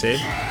 See?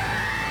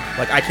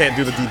 Like, I can't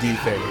do the DD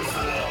thing.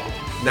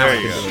 Now There I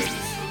you can go. do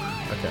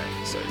it.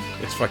 Okay, so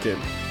it's fucking.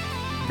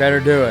 Better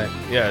do it.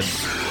 Yeah.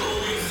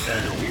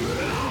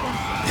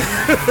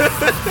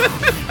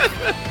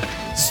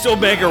 Still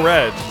Mega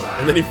Red.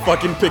 And then he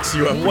fucking picks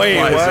you up. and Wait,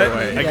 flies what?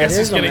 away. I guess it he's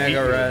is a gonna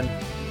Mega eat. Red.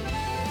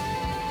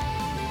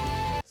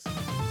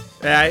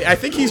 I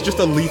think he's just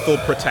a lethal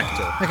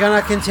protector. I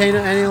cannot contain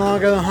it any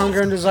longer the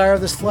hunger and desire of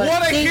this flesh.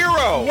 What a See?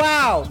 hero!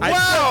 Wow!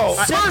 Wow!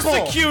 Simple.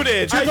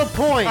 Persecuted! To the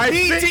point. I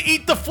Need think- to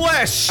eat the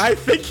flesh! I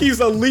think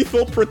he's a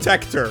lethal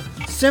protector.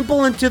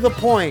 Simple and to the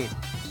point.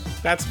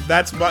 That's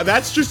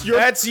just your.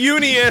 That's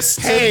Uniest!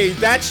 Hey,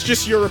 that's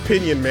just your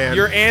opinion, man.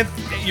 Your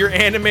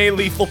anime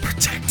lethal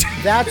protector.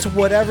 That's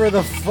whatever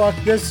the fuck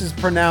this is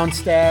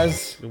pronounced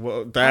as.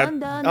 Well, that.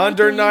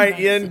 Under night,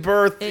 in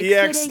birth,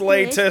 EX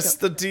latest,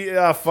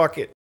 fuck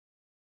it.